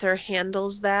the author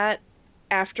handles that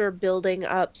after building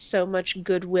up so much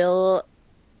goodwill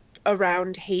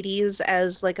around Hades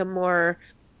as like a more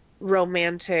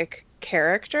romantic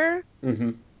character.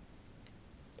 Mm-hmm.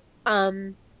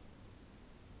 Um,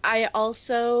 I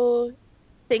also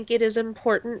think it is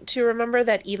important to remember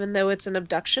that even though it's an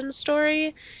abduction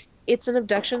story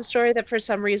that for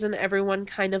some reason everyone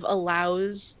kind of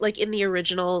allows, like in the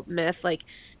original myth, like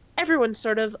everyone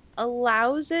sort of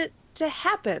allows it to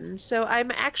happen. So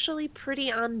I'm actually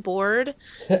pretty on board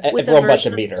with a Everyone but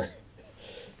version of Demeter. this.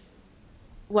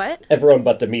 What? Everyone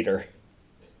but Demeter.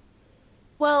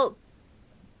 Well,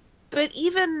 but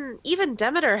even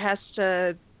Demeter has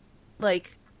to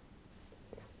like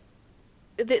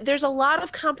there's a lot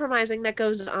of compromising that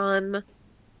goes on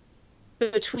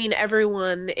between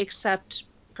everyone except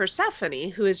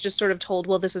Persephone, who is just sort of told,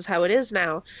 well, this is how it is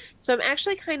now. So I'm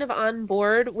actually kind of on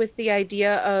board with the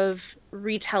idea of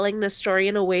retelling this story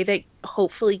in a way that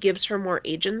hopefully gives her more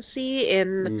agency in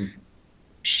Mm.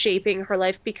 shaping her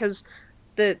life because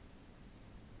the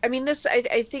I mean this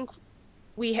I think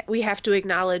we have to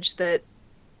acknowledge that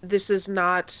this is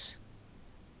not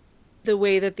the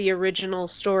way that the original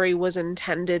story was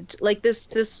intended. Like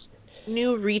this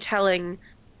new retelling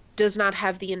does not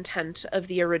have the intent of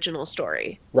the original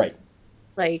story. Right.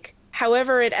 Like,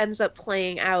 however it ends up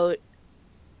playing out,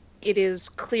 it is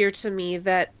clear to me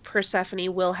that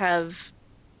Persephone will have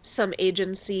some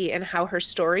agency in how her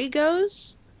story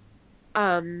goes.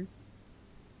 Um,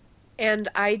 and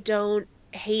I don't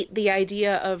hate the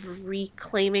idea of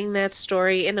reclaiming that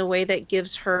story in a way that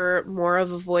gives her more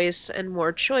of a voice and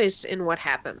more choice in what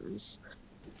happens.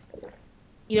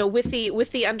 You know, with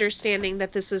the understanding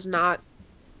that this is not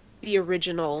the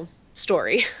original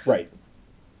story, Right.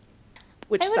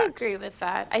 which I would agree sucks. with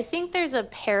that. I think there's a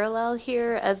parallel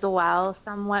here as well,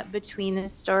 somewhat between the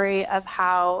story of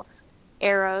how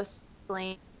Eros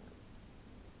slain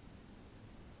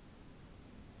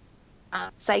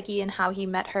Psyche and how he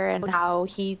met her and how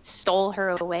he stole her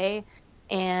away,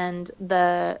 and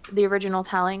the original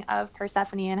telling of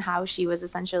Persephone and how she was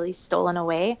essentially stolen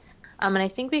away. And I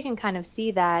think we can kind of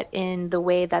see that in the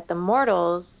way that the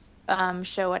mortals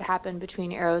show what happened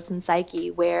between Eros and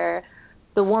Psyche, where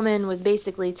the woman was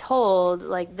basically told,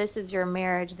 like, this is your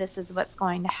marriage, this is what's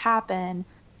going to happen.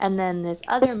 And then this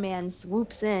other man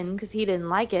swoops in because he didn't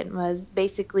like it and was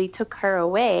basically took her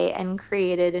away and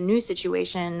created a new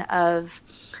situation of,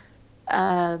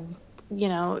 uh,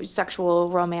 sexual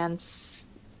romance,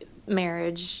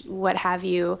 marriage, what have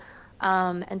you.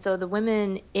 And so the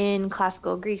women in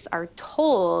classical Greece are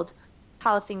told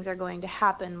how things are going to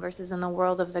happen versus in the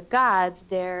world of the gods,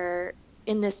 they're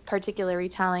in this particular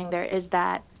retelling, there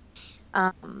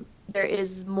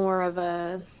is more of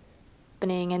a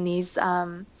happening and these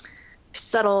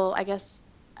subtle, I guess,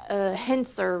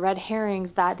 hints or red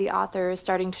herrings that the author is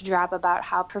starting to drop about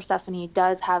how Persephone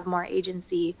does have more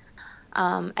agency.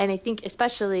 And I think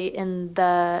especially in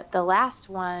the last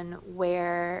one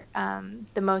where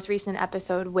the most recent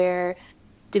episode where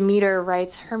Demeter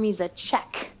writes Hermes a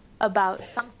check about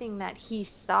something that he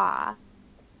saw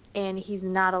and he's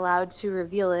not allowed to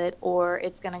reveal it or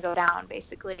it's going to go down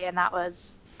basically. And that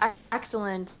was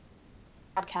excellent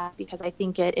podcast because I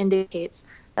think it indicates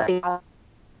that they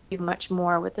do much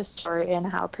more with the story and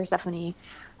how Persephone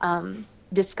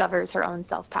discovers her own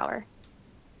self-power.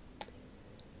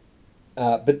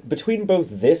 But between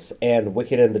both this and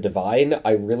Wicked and the Divine,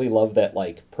 I really love that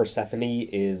like Persephone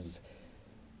is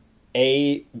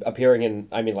appearing in,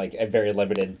 I mean, like a very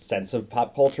limited sense of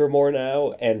pop culture more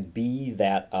now, and B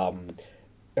that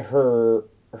her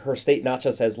her state not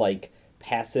just as like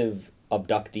passive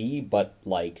abductee, but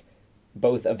like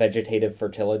both a vegetative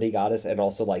fertility goddess and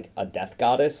also like a death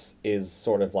goddess is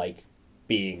sort of like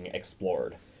being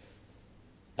explored.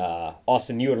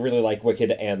 Austin, you would really like Wicked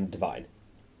and Divine.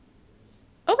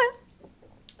 Okay.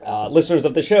 Listeners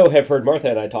of the show have heard Martha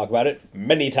and I talk about it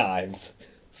many times,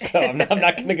 so I'm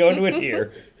not going to go into it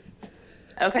here.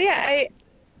 Okay. Yeah,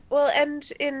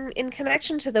 and in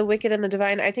connection to the Wicked and the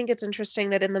Divine, I think it's interesting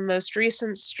that in the most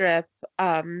recent strip,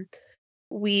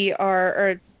 we are,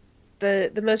 or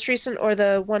the most recent or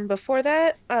the one before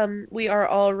that, we are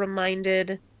all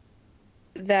reminded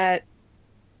that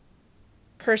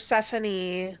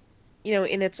Persephone,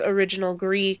 in its original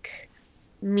Greek,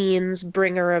 means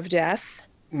bringer of death,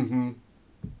 Mm-hmm.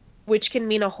 which can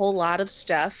mean a whole lot of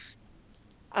stuff.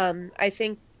 I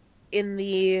think in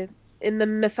the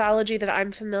mythology that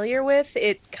I'm familiar with,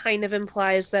 it kind of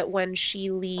implies that when she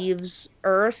leaves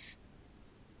Earth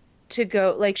to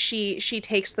go, like she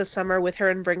takes the summer with her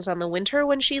and brings on the winter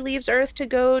when she leaves Earth to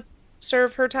go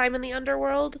serve her time in the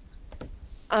underworld.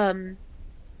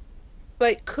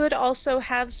 But could also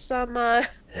have some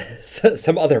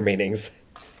Some other meanings.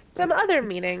 some other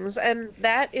meanings, and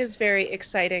that is very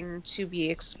exciting to be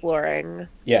exploring.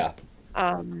 Yeah.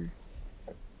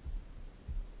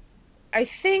 I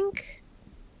think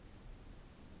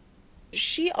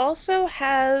she also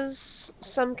has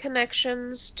some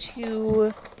connections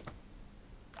to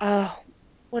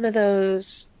one of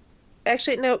those.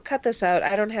 Actually, no, cut this out.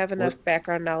 I don't have enough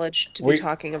background knowledge to be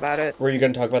talking about it. Were you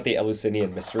going to talk about the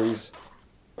Eleusinian mysteries?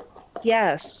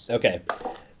 Yes. Okay.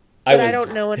 But I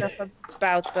don't know enough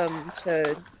about them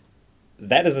to...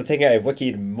 That is a thing I have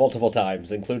wikied multiple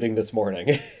times, including this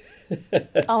morning.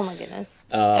 Oh my goodness.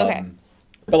 Okay.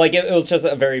 But like it was just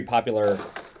a very popular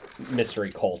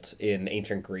mystery cult in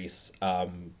ancient Greece,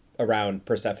 around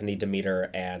Persephone, Demeter,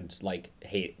 and like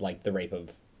the rape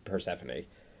of Persephone.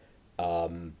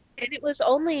 And it was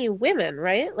only women,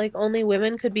 right? Like only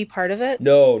women could be part of it?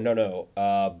 No.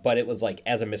 But it was like,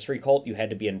 as a mystery cult, you had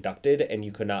to be inducted and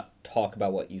you could not talk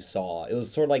about what you saw. It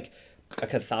was sort of like a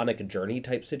chthonic journey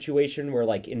type situation where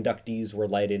like inductees were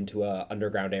led into a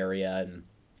underground area and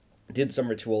did some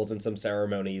rituals and some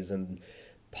ceremonies, and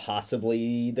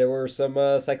possibly there were some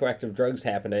psychoactive drugs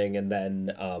happening, and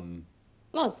then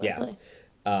Most likely.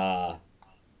 but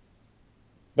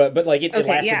like it Okay,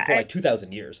 lasted yeah, for like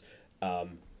 2,000 years.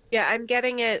 Yeah, I'm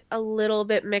getting it a little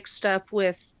bit mixed up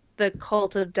with the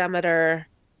cult of Demeter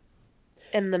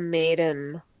and the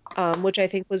Maiden, which I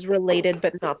think was related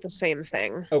but not the same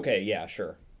thing. Okay, yeah,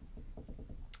 sure.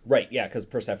 Right, yeah, because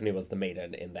Persephone was the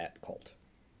maiden in that cult.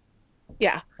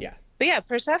 Yeah. Yeah. But yeah,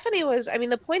 Persephone was, I mean,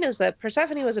 the point is that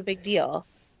Persephone was a big deal.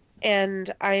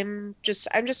 And I'm just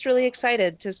really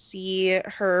excited to see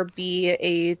her be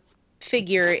a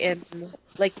figure in,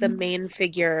 like, the main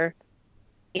figure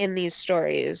in these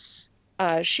stories.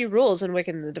 She rules in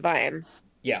Wicked and the Divine.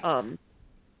 Yeah.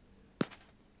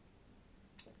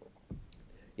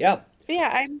 Yeah. But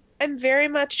yeah, I'm very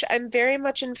much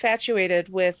infatuated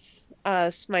with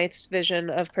Smythe's vision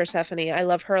of Persephone. I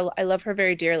love her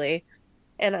very dearly,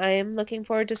 and I'm looking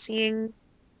forward to seeing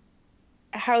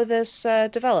how this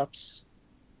develops.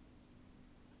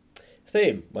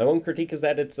 Same. My one critique is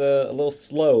that it's a little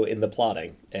slow in the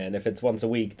plotting, and if it's once a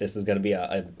week, this is going to be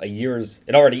a year's.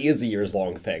 It already is a years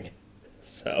long thing,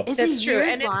 so. Is That's it true,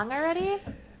 years and long already?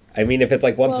 I mean, if it's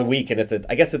like once a Well- week, and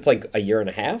I guess it's like a year and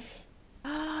a half.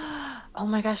 Oh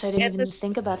my gosh, I didn't And even this-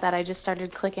 think about that. I just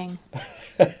started clicking.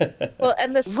 Well,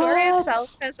 and the story What?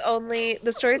 itself has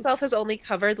only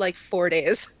covered like 4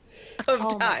 days of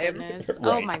Oh my time. goodness. Right.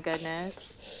 Oh my goodness.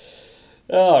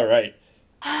 All right.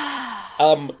 Last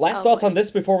Oh, thoughts boy. on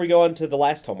this before we go on to the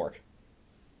last homework.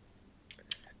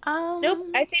 Nope,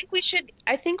 I think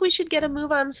we should get a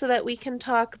move on so that we can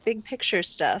talk big picture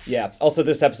stuff. Yeah. Also,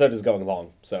 this episode is going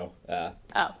long, so Oh.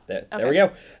 there Okay. we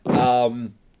go.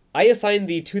 I assigned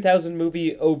the 2000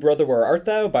 movie "Oh Brother, Where Art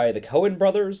Thou" by the Coen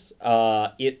brothers.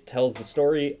 It tells the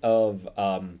story of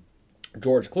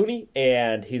George Clooney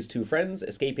and his two friends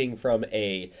escaping from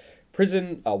a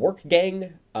prison work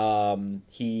gang.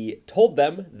 He told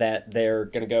them that they're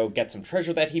gonna go get some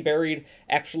treasure that he buried.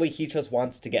 Actually, he just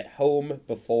wants to get home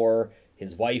before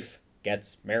his wife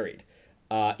gets married.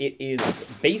 It is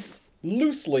based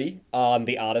loosely on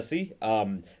the Odyssey.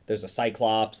 There's a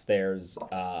Cyclops. There's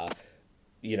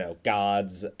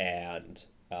gods and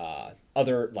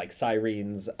other like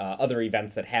sirens, other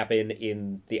events that happen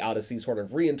in the Odyssey, sort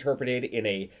of reinterpreted in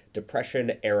a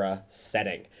Depression era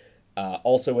setting.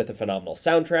 Also with a phenomenal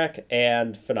soundtrack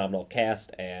and phenomenal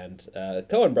cast and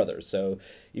Coen brothers. So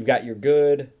you've got your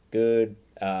good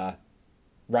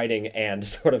writing and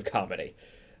sort of comedy.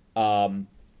 I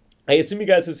assume you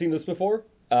guys have seen this before.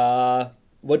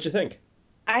 What'd you think?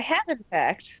 I have, in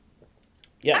fact.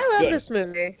 Yes, I love good. this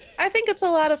movie. I think it's a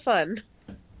lot of fun.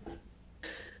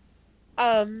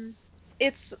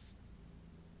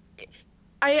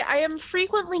 I am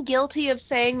frequently guilty of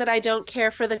saying that I don't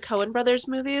care for the Coen brothers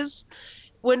movies,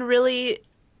 when really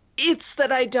it's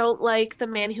that I don't like The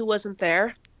Man Who Wasn't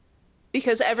There.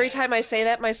 Because every time I say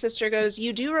that, my sister goes,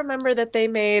 "You do remember that they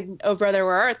made Oh Brother,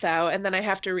 Where Art Thou?" And then I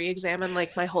have to re-examine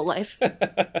like my whole life.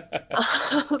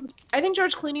 I think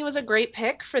George Clooney was a great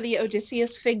pick for the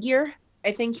Odysseus figure.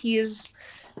 I think he's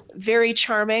very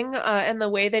charming, and the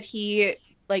way that he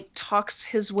like talks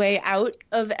his way out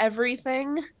of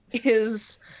everything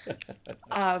is,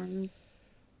 um,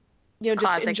 just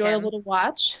Classic enjoyable him. to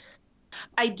watch.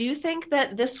 I do think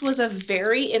that this was a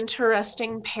very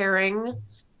interesting pairing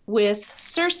with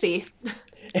Cersei.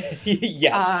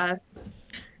 Yes. Uh,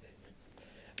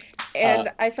 Uh, and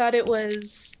I thought it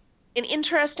was an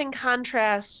interesting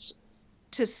contrast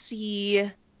to see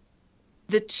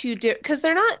the two because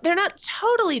they're not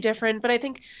totally different, but I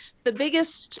think the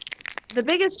biggest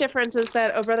difference is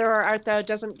that Oh Brother, Where Art Thou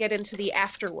doesn't get into the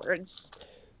afterwards.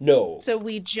 no. So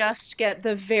we just get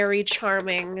the very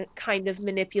charming, kind of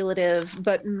manipulative,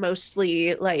 but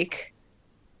mostly like,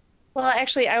 well,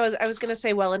 actually, I was gonna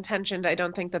say well-intentioned. I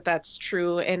don't think that that's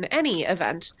true in any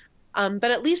event.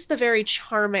 But at least the very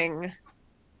charming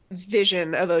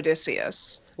vision of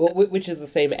Odysseus. Well, which is the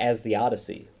same as the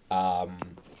Odyssey.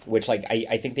 Which, like,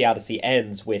 I think the Odyssey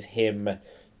ends with him,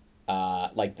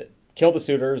 kill the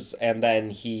suitors, and then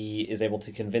he is able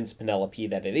to convince Penelope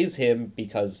that it is him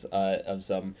because of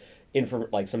some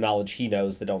some knowledge he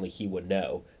knows that only he would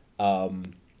know.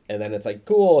 And then it's like,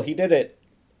 cool, he did it.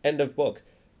 End of book.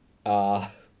 Uh,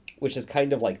 which is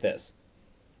kind of like this.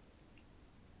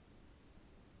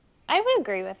 I would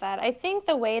agree with that. I think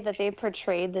the way that they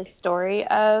portrayed the story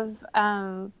of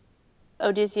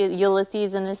Odysseus,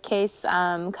 Ulysses in this case,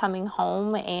 coming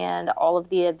home and all of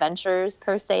the adventures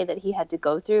per se that he had to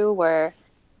go through were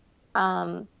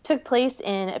took place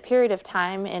in a period of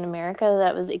time in America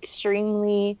that was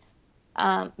extremely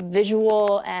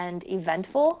visual and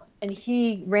eventful. And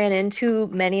he ran into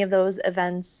many of those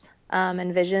events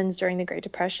and visions during the Great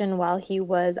Depression while he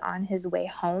was on his way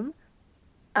home.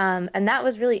 And that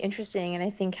was really interesting, and I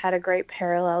think had a great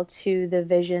parallel to the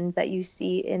visions that you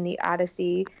see in the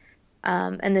Odyssey,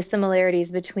 and the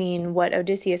similarities between what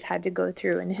Odysseus had to go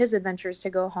through in his adventures to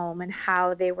go home and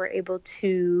how they were able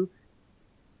to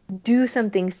do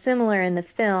something similar in the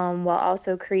film while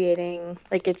also creating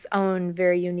like its own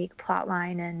very unique plot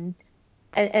line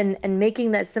and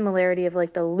making that similarity of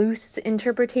like the loose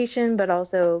interpretation, but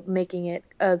also making it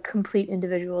a complete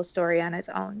individual story on its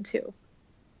own too.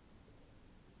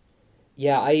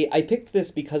 Yeah, I picked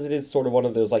this because it is sort of one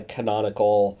of those like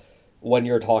canonical when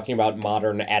you're talking about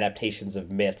modern adaptations of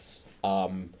myths.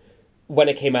 When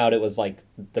it came out, it was like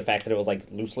the fact that it was like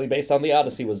loosely based on the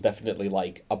Odyssey was definitely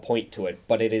like a point to it,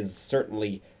 but it is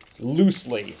certainly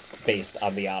loosely based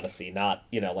on the Odyssey. Not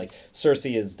like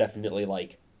Cersei is definitely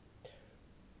like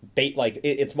bait like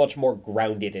it's much more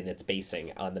grounded in its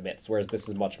basing on the myths, whereas this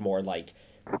is much more like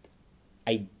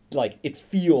I like it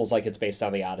feels like it's based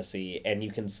on the Odyssey, and you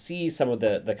can see some of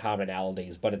the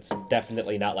commonalities, but it's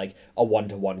definitely not like a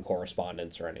one-to-one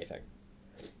correspondence or anything.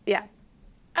 Yeah.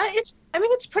 I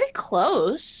mean, it's pretty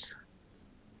close,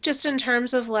 just in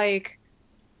terms of like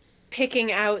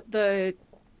picking out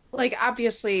like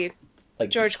obviously Like,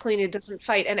 George Clooney doesn't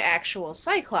fight an actual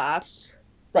Cyclops,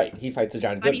 right, he fights a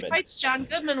John but he Goodman. fights John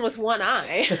Goodman with one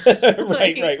eye.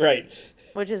 Right, Like, right, right.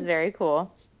 Which is very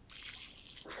cool.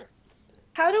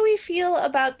 how do we feel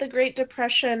about the Great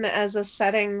Depression as a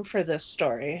setting for this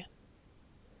story?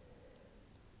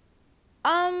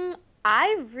 Um,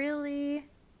 I really,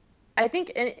 I think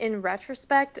in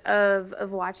retrospect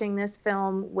of watching this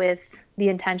film with the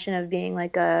intention of being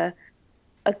like a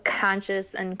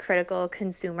conscious and critical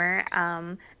consumer,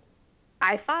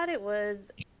 I thought it was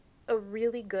a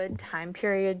really good time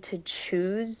period to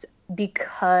choose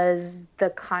because the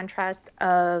contrast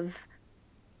of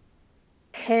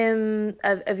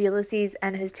of Ulysses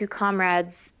and his two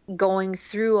comrades going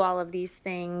through all of these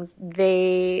things,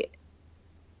 they're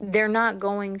not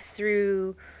going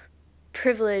through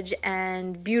privilege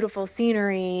and beautiful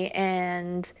scenery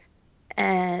and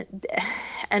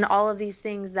and all of these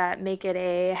things that make it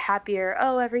a happier,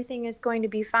 oh, everything is going to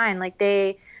be fine. Like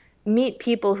they meet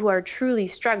people who are truly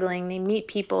struggling. They meet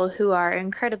people who are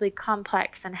incredibly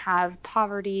complex and have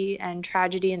poverty and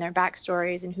tragedy in their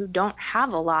backstories and who don't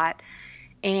have a lot.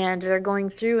 And they're going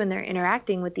through and they're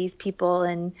interacting with these people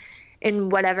and in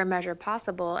whatever measure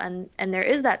possible. And there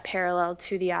is that parallel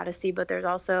to the Odyssey, but there's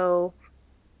also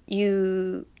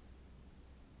you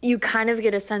you kind of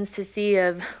get a sense to see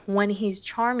of when he's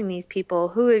charming these people,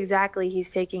 who exactly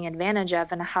he's taking advantage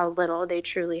of and how little they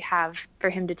truly have for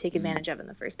him to take advantage of in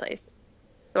the first place.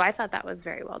 So I thought that was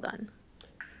very well done.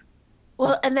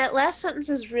 Well, and that last sentence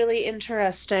is really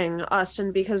interesting,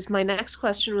 Austin, because my next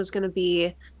question was going to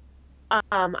be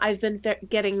I've been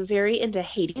getting very into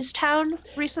Hadestown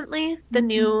recently, the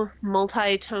new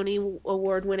multi-Tony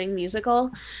award-winning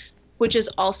musical, which is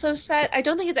also set, I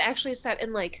don't think it's actually set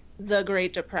in like the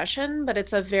Great Depression, but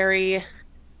it's a very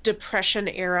Depression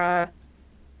era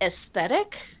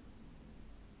aesthetic.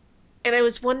 And I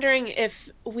was wondering if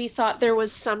we thought there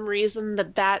was some reason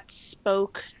that that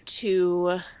spoke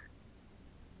to,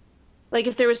 like,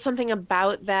 if there was something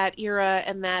about that era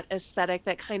and that aesthetic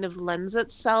that kind of lends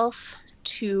itself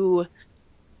to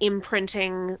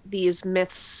imprinting these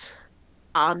myths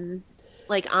on,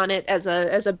 like, on it as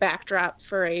a backdrop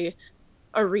for a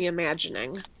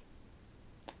reimagining.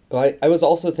 Well, I was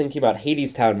also thinking about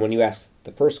Hadestown when you asked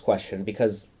the first question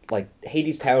because like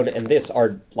Hadestown and this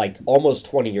are like almost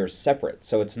 20 years separate.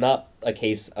 So it's not a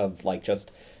case of like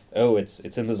just oh it's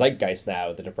in the zeitgeist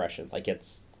now, the depression. Like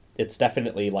it's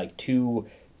definitely like two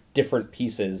different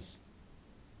pieces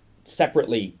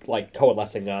separately like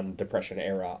coalescing on depression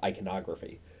era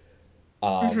iconography.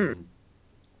 Hmm. Um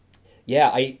yeah,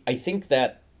 I think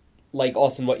that like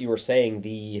Austin what you were saying,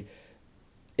 the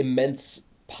immense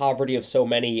poverty of so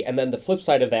many, and then the flip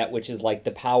side of that, which is like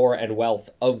the power and wealth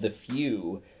of the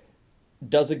few,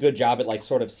 does a good job at like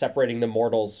sort of separating the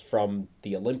mortals from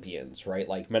the Olympians, right?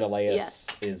 Like Menelaus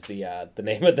Yes. is the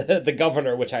name of the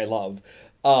governor, which I love.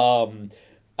 Um,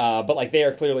 but like they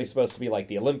are clearly supposed to be like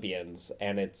the Olympians,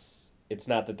 and it's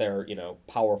not that they're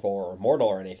powerful or immortal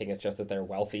or anything. It's just that they're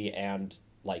wealthy and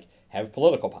like have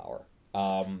political power.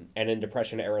 And in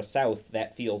Depression era South,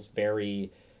 that feels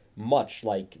very much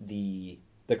like the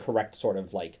correct sort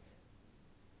of like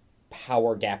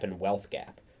power gap and wealth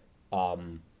gap.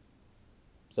 Um,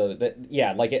 so that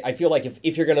yeah, like I feel like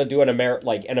if you're gonna do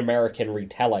like an American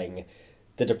retelling,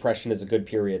 the Depression is a good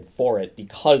period for it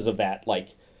because of that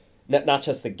like not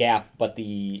just the gap but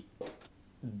the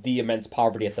immense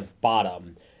poverty at the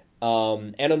bottom.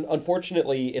 And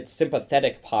unfortunately, it's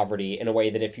sympathetic poverty in a way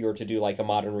that if you were to do like a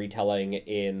modern retelling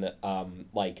in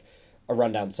like a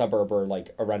rundown suburb or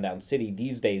like a rundown city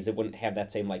these days, it wouldn't have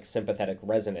that same like sympathetic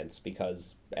resonance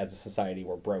because as a society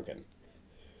we're broken.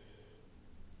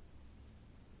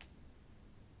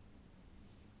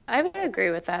 I would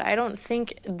agree with that. I don't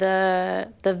think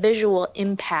the visual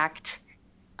impact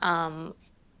um,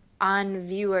 on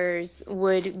viewers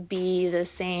would be the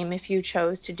same if you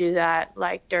chose to do that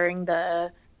like during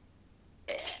the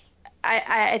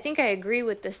I think I agree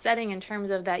with the setting in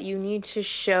terms of that you need to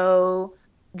show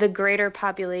the greater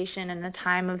population in a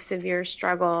time of severe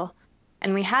struggle.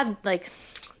 And we had like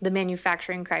the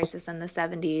manufacturing crisis in the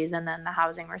 70s and then the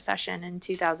housing recession in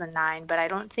 2009, but I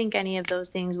don't think any of those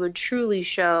things would truly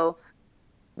show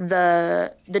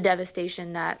the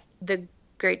devastation that the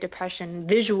Great Depression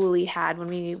visually had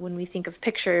when we think of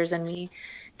pictures and we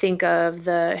think of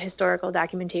the historical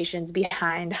documentations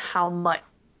behind how much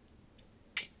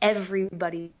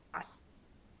everybody lost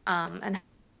and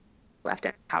left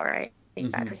in power. I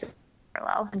think that Mm-hmm. is a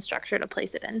parallel and structure to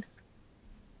place it in.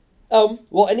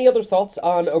 Well, any other thoughts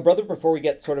on Oh Brother before we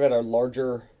get sort of at our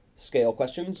larger scale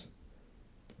questions?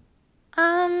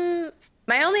 Um,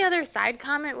 my only other side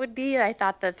comment would be I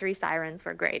thought the three sirens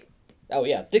were great. Oh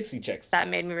yeah, Dixie Chicks. That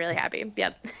made me really happy.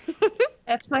 Yep.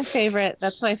 That's my favorite.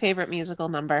 That's my favorite musical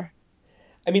number.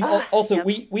 I mean, Ah, also yep.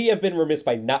 we have been remiss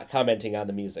by not commenting on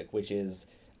the music, which is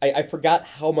I forgot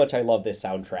how much I love this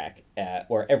soundtrack.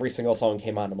 Where every single song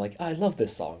came on, I'm like, I love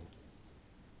this song.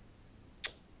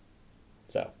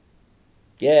 So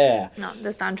yeah, No,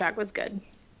 the soundtrack was good.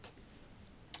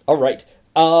 all right.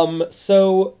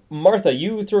 So Martha,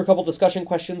 you threw a couple discussion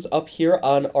questions up here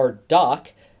on our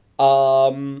doc.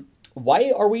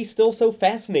 Why are we still so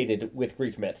fascinated with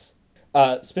Greek myths?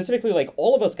 Specifically, like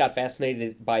all of us got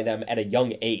fascinated by them at a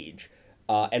young age,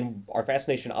 and our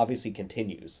fascination obviously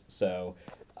continues. So,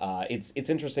 it's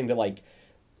interesting that like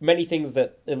many things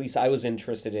that at least I was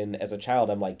interested in as a child,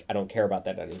 I'm like I don't care about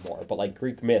that anymore. But like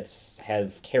Greek myths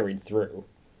have carried through.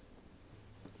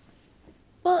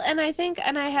 Well, and I think,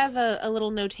 and I have a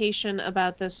little notation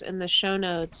about this in the show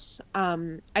notes.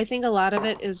 I think a lot of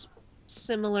it is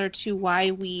similar to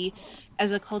why we,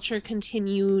 as a culture,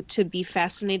 continue to be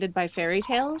fascinated by fairy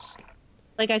tales.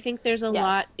 Like, I think there's a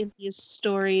lot Yes. in these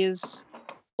stories.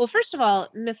 Well, first of all,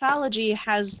 mythology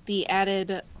has the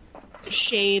added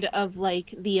shade of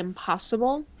like the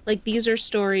impossible. Like, these are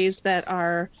stories that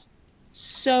are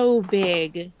so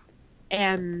big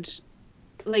and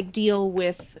like deal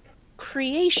with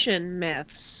creation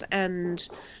myths and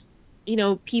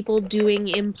people doing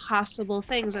impossible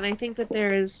things, and I think that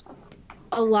there's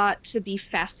a lot to be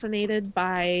fascinated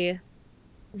by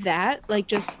that, like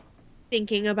just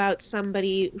thinking about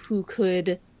somebody who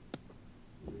could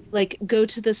like go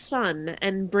to the sun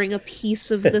and bring a piece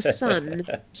of the sun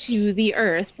to the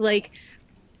earth. Like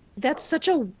that's such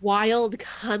a wild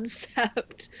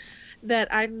concept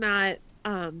that I'm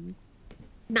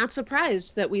not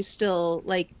surprised that we still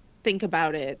like think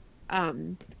about it.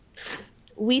 Um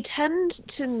we tend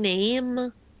to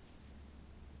name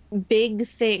big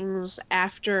things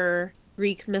after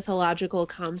Greek mythological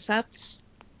concepts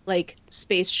like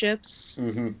spaceships.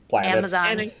 Planets.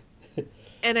 Amazon.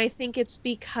 And I think it's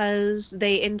because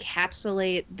they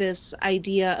encapsulate this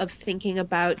idea of thinking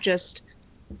about just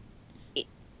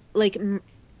like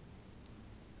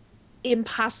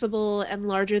impossible and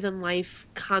larger than life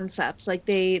concepts. Like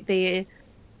they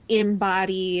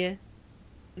embody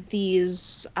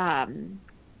these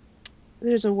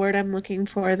there's a word I'm looking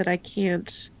for that I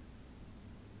can't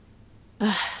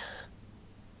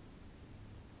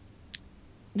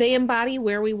they embody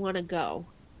where we want to go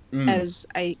as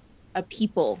a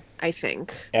people, I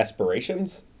think.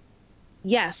 Aspirations?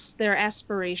 Yes, they're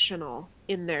aspirational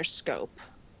in their scope.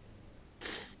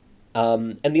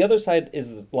 And the other side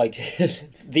is like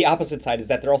the opposite side is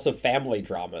that they're also family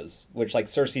dramas, which like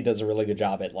Cersei does a really good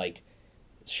job at like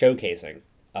showcasing.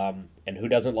 And who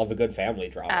doesn't love a good family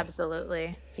drama?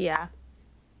 Absolutely. Yeah.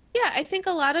 Yeah, I think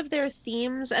a lot of their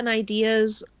themes and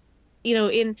ideas, you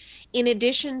know, in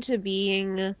addition to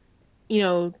being, you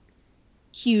know,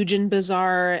 huge and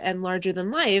bizarre and larger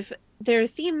than life, their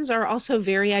themes are also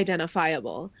very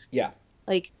identifiable. Yeah.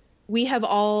 Like we have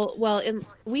all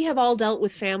dealt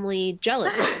with family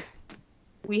jealousy.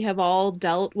 We have all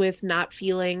dealt with not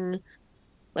feeling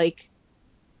like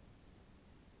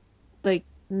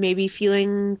maybe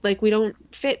feeling like we don't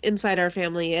fit inside our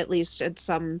family, at least at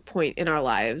some point in our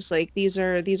lives. Like these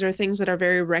are things that are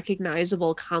very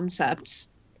recognizable concepts.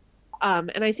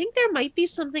 And I think there might be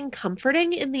something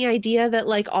comforting in the idea that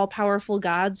like all powerful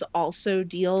gods also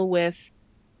deal with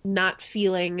not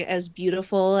feeling as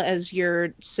beautiful as your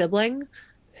sibling.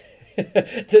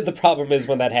 The problem is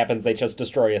when that happens, they just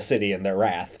destroy a city in their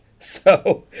wrath.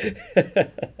 So,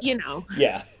 You know,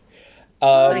 yeah.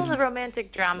 Well, like the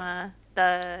romantic drama,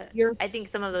 you're I think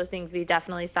some of those things we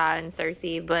definitely saw in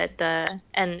Cersei, but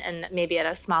and maybe at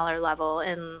a smaller level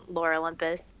in Lore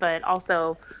Olympus, but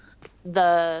also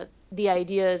the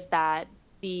ideas that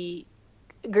the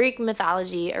Greek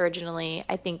mythology originally,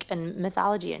 I think, and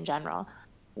mythology in general,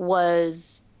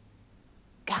 was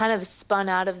kind of spun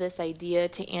out of this idea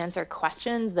to answer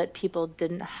questions that people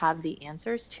didn't have the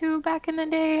answers to back in the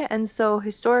day. And so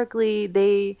historically,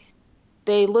 they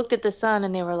looked at the sun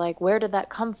and they were like, where did that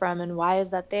come from and why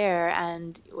is that there?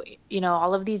 And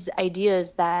all of these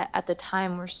ideas that at the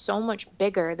time were so much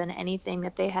bigger than anything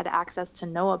that they had access to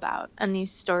know about. And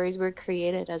these stories were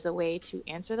created as a way to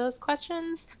answer those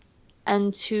questions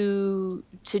and to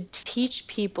teach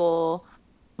people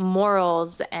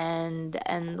morals and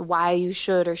why you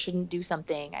should or shouldn't do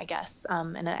something, I guess.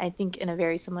 And I think in a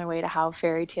very similar way to how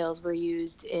fairy tales were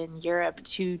used in Europe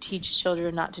to teach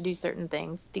children not to do certain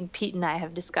things. I think Pete and I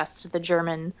have discussed the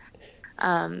German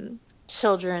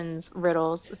children's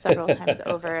riddles several times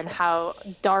over and how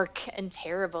dark and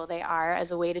terrible they are as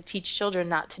a way to teach children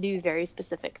not to do very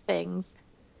specific things.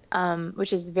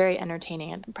 Which is very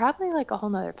entertaining and probably like a whole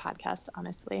nother podcast,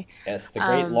 honestly. Yes, the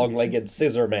great long-legged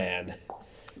scissor man.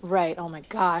 Right. Oh my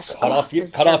gosh. Cut off your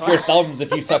thumbs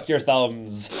if you suck your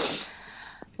thumbs.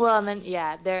 Well, and then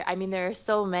yeah, there are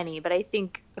so many, but I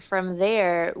think from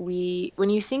there when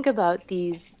you think about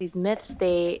these myths,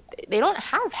 they don't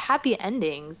have happy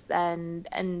endings, and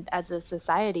as a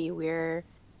society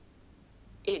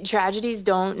tragedies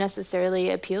don't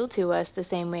necessarily appeal to us the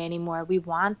same way anymore. We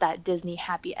want that Disney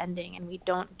happy ending, and we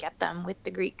don't get them with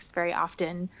the Greeks very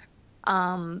often.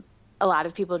 A lot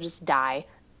of people just die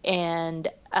and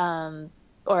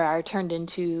or are turned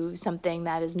into something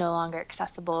that is no longer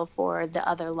accessible for the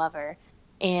other lover,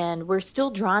 and we're still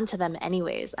drawn to them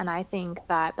anyways. And I think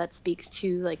that speaks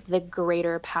to like the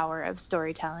greater power of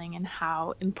storytelling and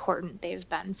how important they've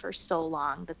been for so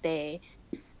long, that they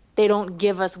don't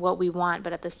give us what we want,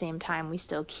 but at the same time we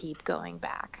still keep going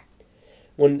back.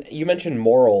 When you mentioned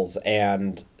morals,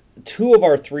 and two of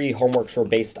our three homeworks were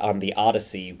based on the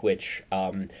Odyssey, which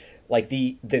like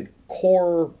the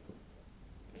core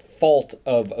fault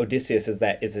of Odysseus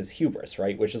is his hubris,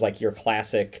 right? Which is like your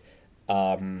classic,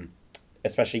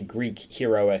 especially Greek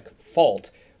heroic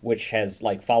fault, which has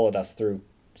like followed us through,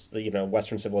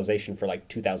 Western civilization for like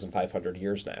 2,500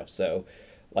 years now. So,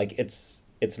 like it's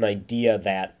an idea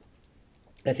that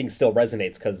I think still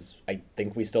resonates, because I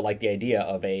think we still like the idea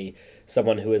of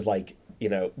someone who is like,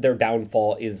 their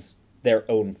downfall is their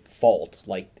own fault.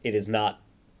 Like it is not.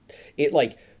 It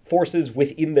like forces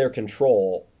within their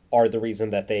control are the reason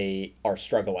that they are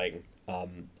struggling,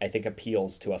 I think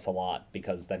appeals to us a lot,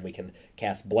 because then we can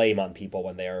cast blame on people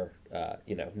when they're,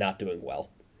 not doing well.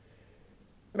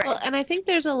 Right. Well, and I think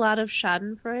there's a lot of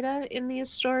Schadenfreude in these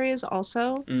stories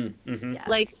also. Mm-hmm.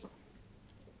 Yes.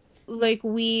 Like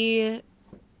we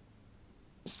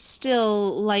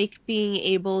still like being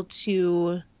able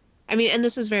to, I mean, and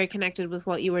this is very connected with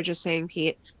what you were just saying,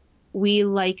 Pete. We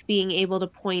like being able to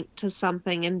point to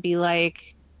something and be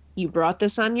like, you brought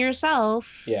this on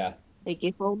yourself. Yeah. Like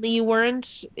if only you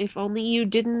didn't If only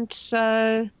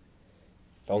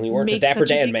you weren't a make Dapper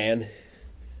such a Dan big, man.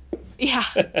 yeah.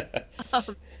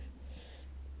 Um,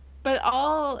 but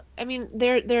I mean,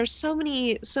 there's so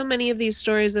many of these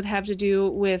stories that have to do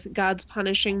with gods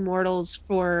punishing mortals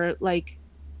for like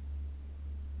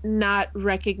not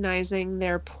recognizing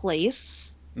their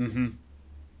place, Mm-hmm.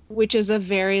 which is a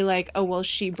very like, oh well,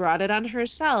 she brought it on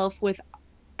herself. With,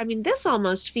 I mean, this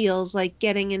almost feels like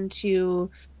getting into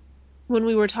when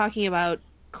we were talking about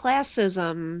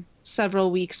classism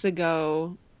several weeks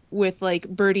ago with like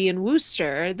Bertie and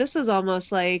Wooster. This is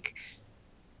almost like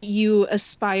you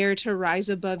aspire to rise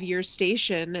above your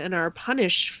station and are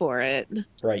punished for it.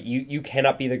 Right. You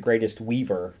cannot be the greatest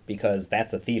weaver because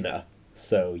that's Athena.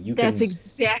 So you That's can.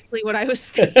 exactly what I was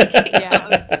thinking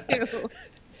Yeah. of too.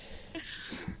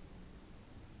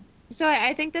 So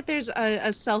I think that there's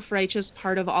a self-righteous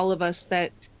part of all of us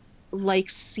that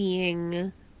likes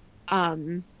seeing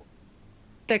um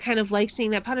that kind of like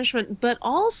seeing that punishment, but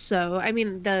also, I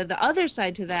mean, the other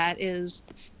side to that is,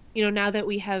 now that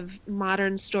we have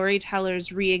modern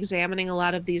storytellers re-examining a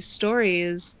lot of these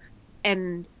stories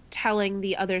and telling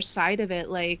the other side of it,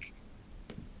 like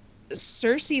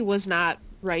Cersei was not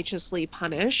righteously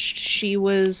punished. She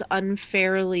was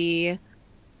unfairly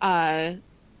uh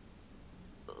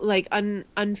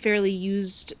unfairly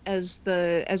used as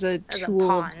a As a tool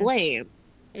of pawn. blame.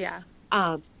 Yeah.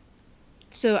 Um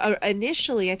so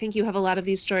initially, I think you have a lot of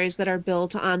these stories that are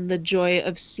built on the joy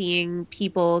of seeing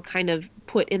people kind of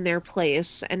put in their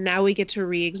place, and now we get to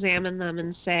re-examine them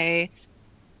and say,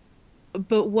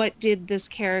 but what did this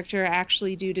character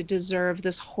actually do to deserve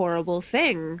this horrible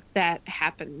thing that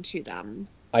happened to them?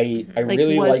 I Like,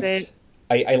 really was it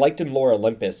liked. I liked in Lore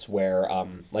Olympus where,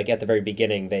 like at the very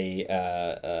beginning, they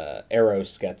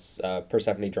Eros gets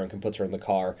Persephone drunk and puts her in the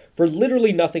car for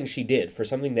literally nothing she did, for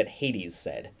something that Hades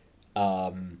said,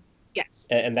 um, yes.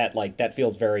 and that like that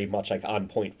feels very much like on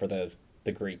point for the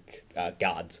Greek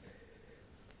gods.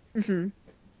 Hmm.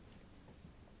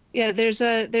 Yeah, there's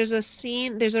a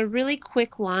scene, there's a really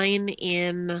quick line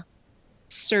in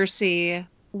Circe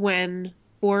when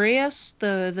Boreas,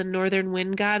 the northern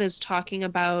wind god, is talking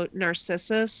about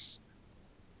Narcissus,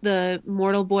 the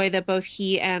mortal boy that both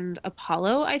he and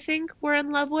Apollo, I think, were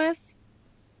in love with.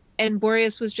 And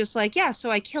Boreas was just like, yeah, so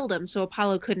I killed him so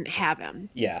Apollo couldn't have him.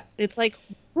 Yeah. It's like,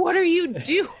 what are you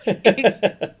doing?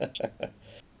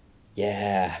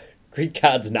 Yeah, Greek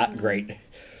gods not great.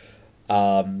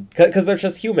 Because they're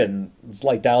just human. It's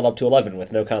like dialed up to 11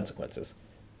 with no consequences.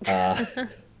 Uh,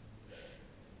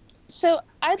 So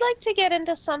I'd like to get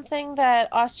into something that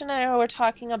Austin and I were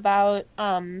talking about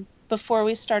before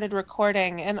we started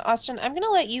recording. And Austin, I'm going to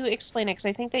let you explain it because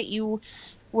I think that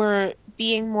were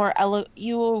being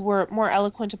you were more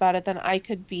eloquent about it than I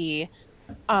could be.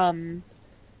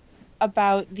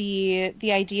 About the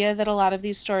idea that a lot of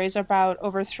these stories are about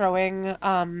overthrowing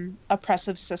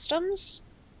oppressive systems.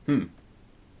 hmm.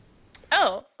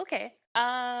 Oh, okay.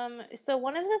 So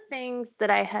one of the things that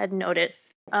I had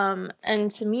noticed,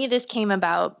 and to me this came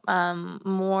about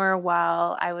more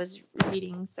while I was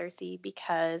reading Circe,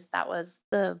 because that was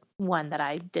the one that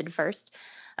I did first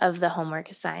of the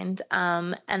homework assigned.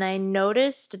 And I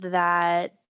noticed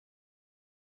that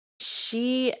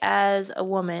she, as a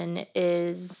woman,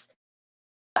 is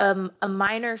a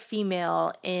minor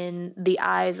female in the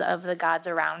eyes of the gods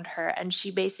around her, and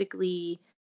she basically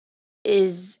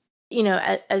is,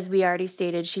 as we already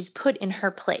stated, she's put in her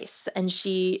place, and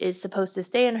she is supposed to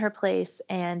stay in her place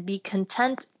and be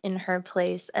content in her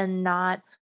place and not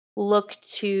look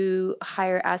to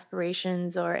higher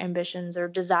aspirations or ambitions or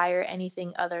desire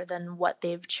anything other than what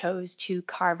they've chose to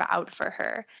carve out for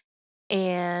her.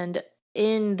 And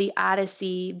in the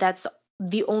Odyssey, that's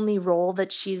the only role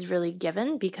that she's really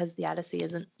given, because the Odyssey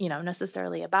isn't,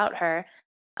 necessarily about her.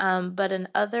 But in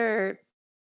other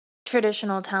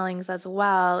traditional tellings as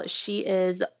well, she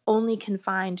is only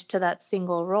confined to that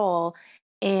single role,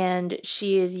 and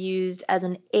she is used as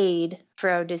an aid for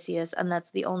Odysseus, and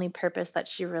that's the only purpose that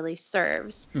she really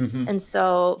serves. Mm-hmm. And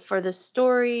so, for the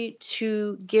story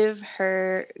to give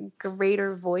her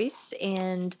greater voice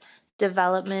and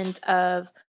development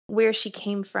of where she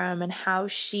came from and how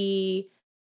she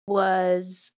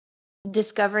was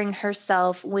discovering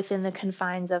herself within the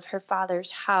confines of her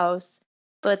father's house.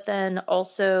 But then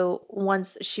also,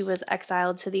 once she was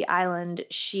exiled to the island,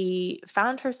 she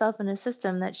found herself in a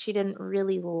system that she didn't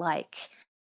really like.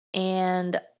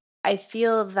 And I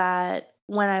feel that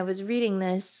when I was reading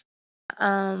this,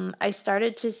 I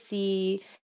started to see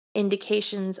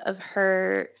indications of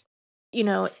her, you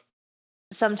know,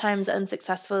 sometimes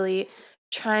unsuccessfully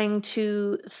trying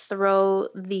to throw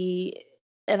the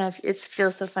it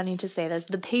feels so funny to say this,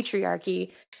 the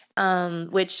patriarchy,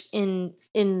 which in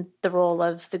the role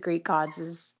of the Greek gods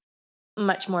is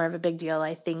much more of a big deal,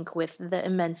 I think, with the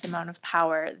immense amount of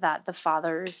power that the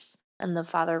fathers and the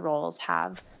father roles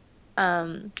have,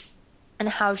 um, and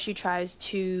how she tries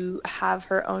to have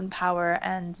her own power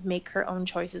and make her own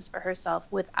choices for herself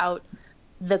without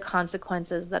the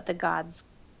consequences that the gods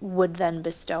would then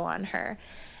bestow on her.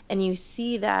 And you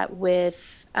see that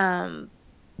with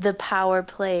the power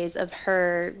plays of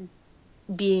her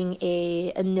being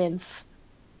a nymph,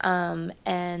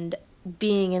 and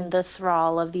being in the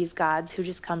thrall of these gods who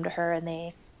just come to her and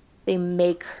they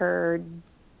make her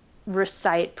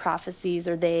recite prophecies,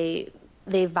 or they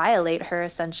violate her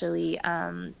essentially,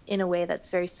 in a way that's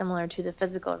very similar to the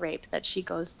physical rape that she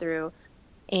goes through,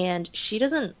 and she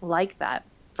doesn't like that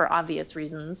for obvious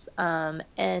reasons,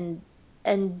 and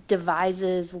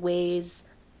devises ways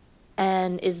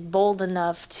and is bold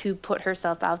enough to put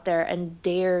herself out there and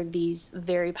dare these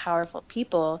very powerful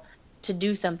people to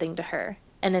do something to her.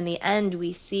 And in the end,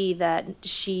 we see that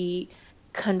she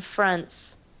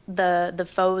confronts the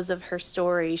foes of her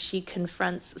story. She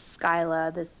confronts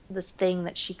Skyla, this thing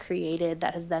that she created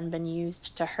that has then been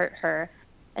used to hurt her,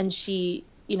 and she,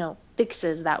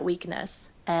 fixes that weakness,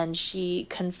 and she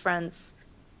confronts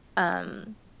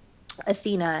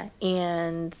Athena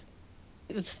and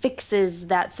fixes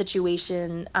that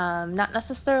situation, not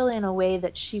necessarily in a way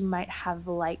that she might have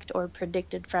liked or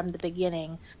predicted from the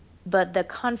beginning, but the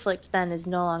conflict then is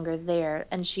no longer there,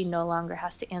 and she no longer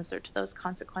has to answer to those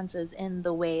consequences in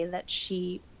the way that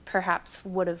she perhaps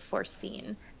would have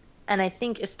foreseen. And I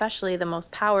think especially the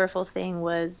most powerful thing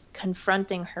was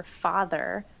confronting her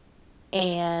father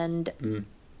and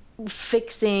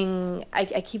fixing. I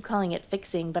keep calling it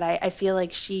fixing, but I feel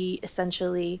like she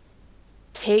essentially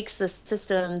takes the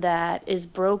system that is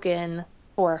broken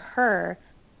for her,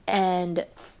 and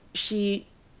she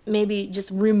maybe just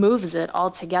removes it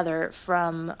altogether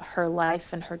from her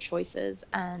life and her choices.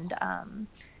 And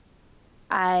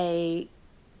I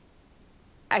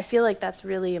I feel like that's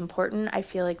really important. I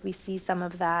feel like we see some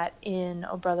of that in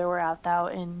Oh Brother Where Art Thou,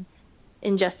 in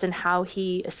Justin, how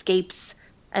he escapes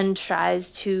and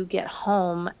tries to get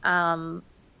home, and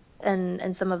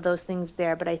some of those things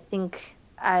there. But I think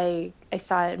I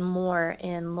saw it more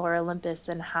in Lore Olympus,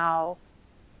 and how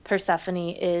Persephone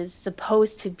is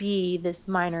supposed to be this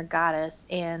minor goddess,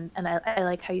 and I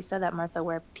like how you said that, Martha,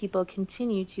 where people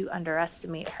continue to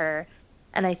underestimate her.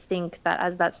 And I think that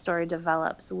as that story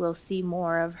develops, we'll see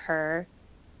more of her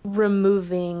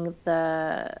removing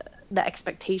the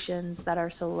expectations that are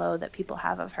so low that people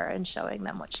have of her, and showing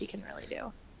them what she can really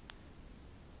do.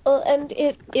 Well, and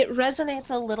it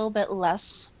resonates a little bit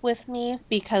less with me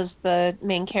because the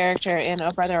main character in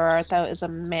O Brother Where Art Thou is a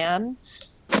man.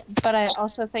 But I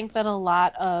also think that a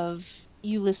lot of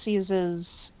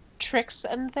Ulysses's tricks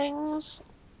and things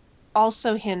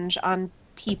also hinge on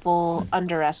people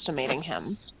underestimating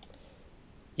him.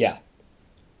 Yeah.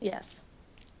 Yes,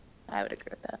 I would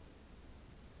agree with that.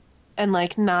 And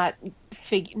like not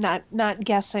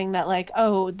guessing that, like,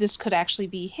 oh, this could actually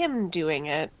be him doing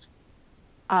it.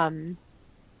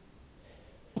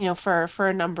 For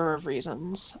a number of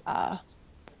reasons.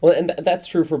 Well, and that's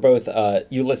true for both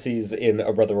Ulysses in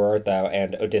A Brother Where Art Thou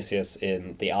and Odysseus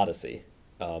in the Odyssey.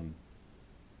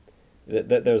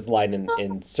 There's a line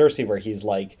in Circe where he's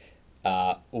like,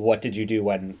 "What did you do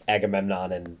when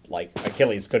Agamemnon and like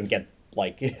Achilles couldn't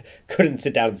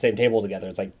sit down at the same table together?"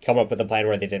 It's like come up with a plan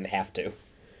where they didn't have to.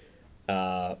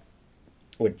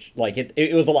 Which like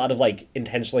it was a lot of like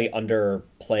intentionally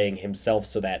underplaying himself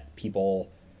so that people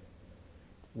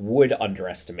would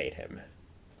underestimate him.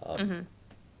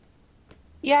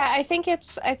 Yeah, I think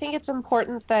it's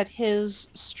important that his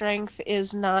strength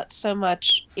is not so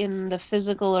much in the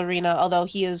physical arena, although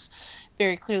he is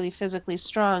very clearly physically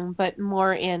strong, but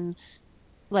more in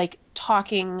like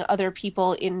talking other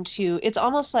people into. It's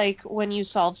almost like when you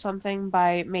solve something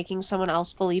by making someone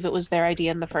else believe it was their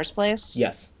idea in the first place.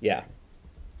 Yes, yeah.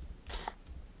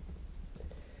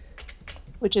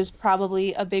 Which is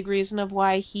probably a big reason of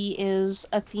why he is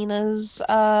Athena's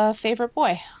favorite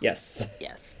boy. Yes.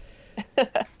 Yes.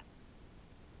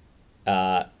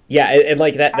 Yeah, and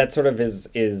like that sort of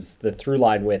is the through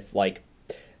line with like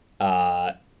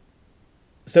uh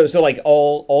so like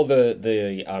all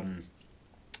the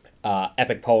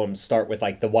epic poems start with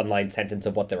like the one line sentence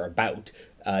of what they're about.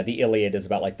 The Iliad is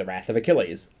about like the wrath of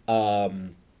Achilles.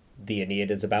 The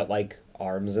Aeneid is about like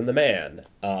arms and the man.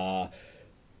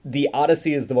 The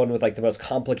Odyssey is the one with like the most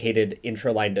complicated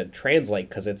intro line to translate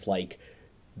because it's like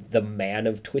the man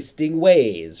of twisting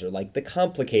ways or like the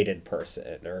complicated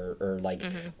person or like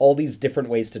all these different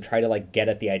ways to try to like get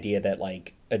at the idea that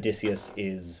like Odysseus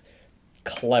is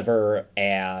clever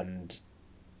and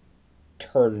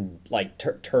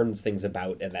turns things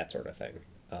about and that sort of thing,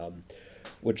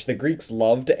 which the Greeks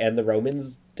loved and the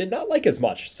Romans did not like as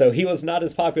much. So he was not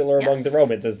as popular among the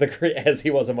Romans as he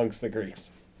was amongst the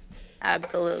Greeks.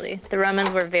 Absolutely. The Romans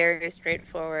were very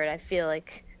straightforward. I feel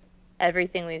like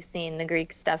everything we've seen, the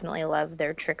Greeks definitely love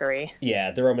their trickery. Yeah,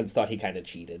 the Romans thought he kind of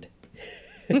cheated.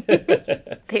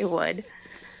 They would.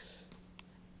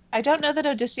 I don't know that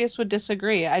Odysseus would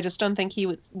disagree. I just don't think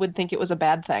he would think it was a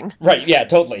bad thing. Right, yeah,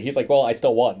 totally. He's like, well, I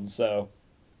still won, so...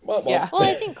 Yeah. Well,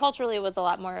 I think culturally it was a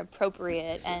lot more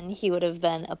appropriate, and he would have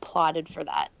been applauded for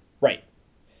that. Right.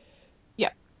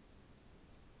 Yeah.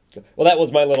 Well, that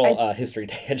was my little history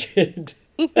tangent.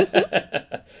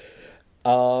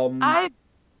 I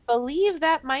believe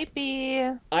that might be...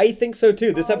 I think so,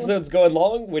 too. This episode's going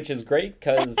long, which is great,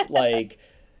 because, like,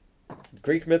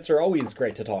 Greek myths are always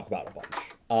great to talk about a bunch.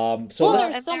 Well,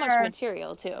 there's so much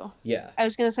material, too. Yeah. I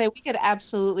was going to say, we could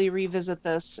absolutely revisit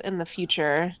this in the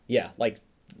future. Yeah, like...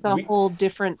 whole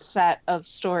different set of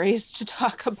stories to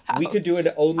talk about. We could do an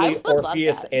only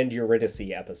Orpheus and Eurydice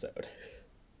episode.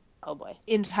 Oh, boy.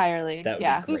 Entirely. That would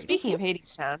yeah. be great. Speaking of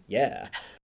Hadestown. Yeah.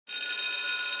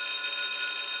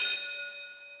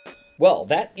 Well,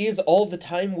 that is all the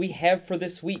time we have for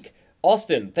this week.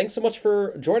 Austin, thanks so much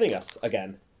for joining us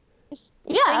again.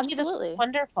 Yeah, Thank absolutely. you. This was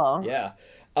wonderful. Yeah.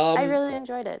 I really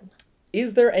enjoyed it.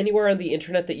 Is there anywhere on the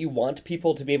internet that you want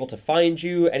people to be able to find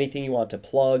you? Anything you want to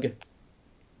plug?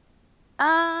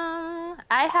 I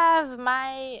have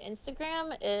my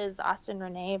Instagram is Austin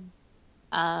Renee.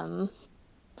 So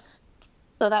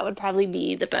that would probably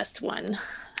be the best one.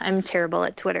 I'm terrible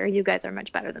at Twitter. You guys are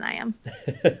much better than I am.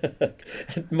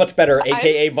 Much better,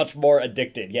 aka much more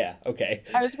addicted. Yeah, okay.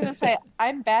 I was going to say,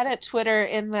 I'm bad at Twitter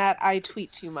in that I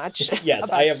tweet too much Yes,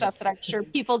 about stuff that I'm sure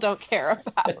people don't care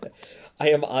about. I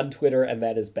am on Twitter, and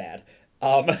that is bad.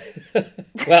 Well,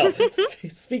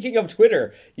 speaking of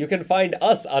Twitter, you can find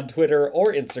us on Twitter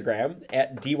or Instagram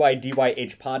at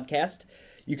DYDYH Podcast.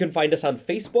 You can find us on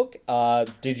Facebook,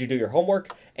 Did You Do Your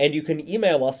Homework? And you can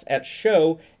email us at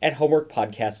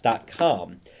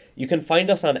show@homeworkpodcast.com. You can find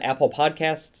us on Apple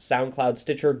Podcasts, SoundCloud,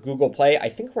 Stitcher, Google Play. I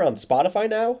think we're on Spotify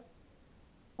now.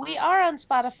 We are on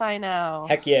Spotify now.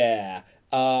 Heck yeah.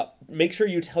 Make sure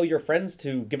you tell your friends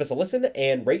to give us a listen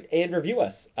and rate and review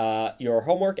us. Your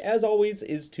homework, as always,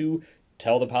 is to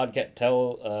tell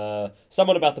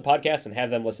someone about the podcast and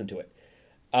have them listen to it.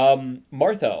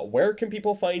 Martha, where can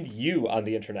people find you on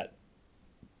the internet?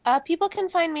 People can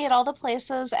find me at all the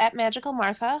places at Magical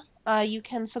Martha. You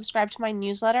can subscribe to my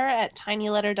newsletter at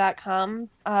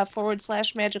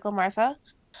tinyletter.com/Magical Martha.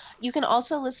 You can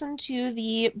also listen to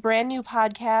the brand new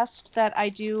podcast that I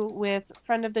do with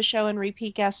friend of the show and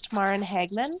repeat guest Maren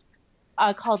Hagman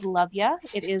called Love Ya.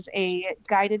 It is a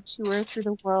guided tour through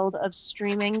the world of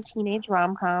streaming teenage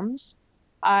rom-coms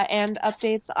and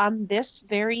updates on this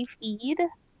very feed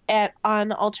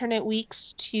on alternate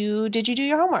weeks to Did You Do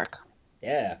Your Homework?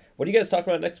 Yeah. What do you guys talk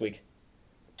about next week?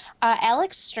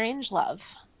 Alex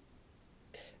Strangelove.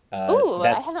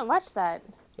 I haven't watched that.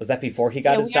 Was that before he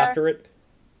got his doctorate?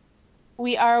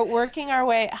 We are working our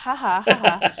way,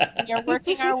 we are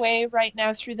working our way right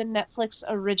now through the Netflix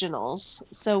originals.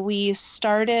 So we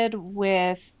started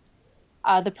with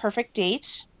The Perfect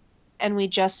Date, and we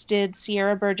just did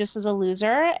Sierra Burgess is a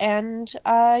Loser, and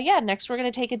next we're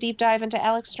going to take a deep dive into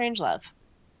Alex Strangelove.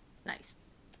 Nice.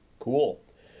 Cool.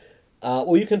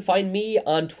 Well, you can find me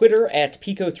on Twitter at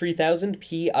Pico3000,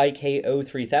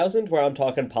 Piko3000, where I'm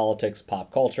talking politics,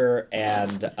 pop culture,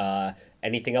 and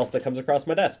anything else that comes across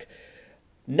my desk.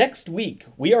 Next week,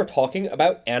 we are talking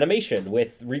about animation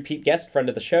with repeat guest friend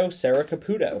of the show, Sarah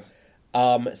Caputo.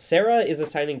 Sarah is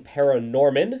assigning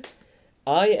Paranorman.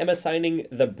 I am assigning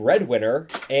The Breadwinner.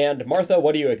 And Martha,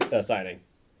 what are you assigning?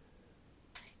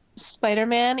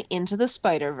 Spider-Man Into the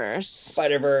Spider-Verse.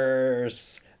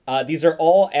 Spider-Verse. These are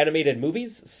all animated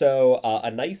movies, so a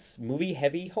nice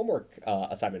movie-heavy homework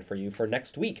assignment for you for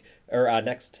next week, or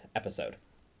next episode.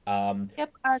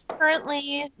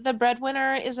 Currently, The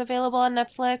Breadwinner is available on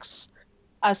Netflix.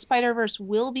 Spider-Verse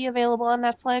will be available on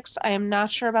Netflix. I am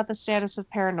not sure about the status of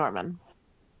Paranorman.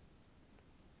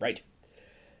 Right.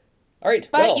 All right.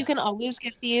 But Well, you can always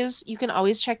get these, you can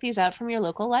always check these out from your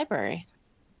local library.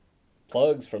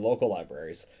 plugs for local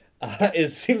libraries.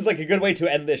 Seems like a good way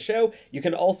to end this show. You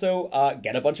can also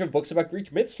get a bunch of books about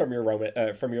Greek myths from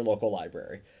your from your local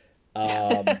library.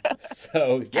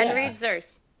 So yeah. And read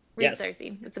Circe. Read Yes. Circe.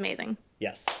 It's amazing.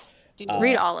 Yes.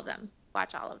 Read all of them.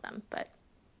 Watch all of them. But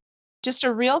Just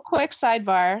a real quick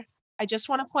sidebar. I just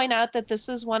want to point out that this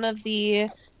is one of the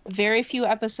very few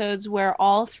episodes where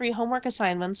all 3 homework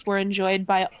assignments were enjoyed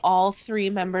by all 3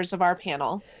 members of our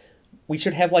panel. We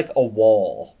should have like a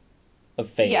wall of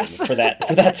fame Yes. for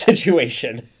that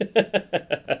situation.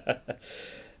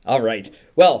 All right.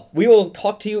 Well, we will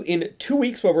talk to you in 2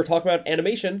 weeks when we're talking about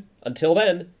animation. Until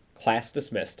then, class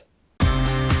dismissed.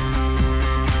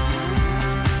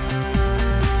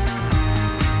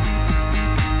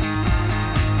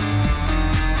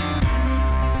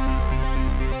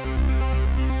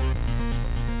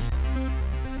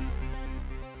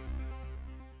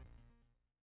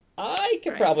 I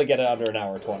could probably get it under an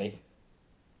hour 20.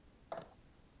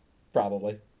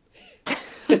 Probably.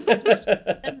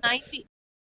 The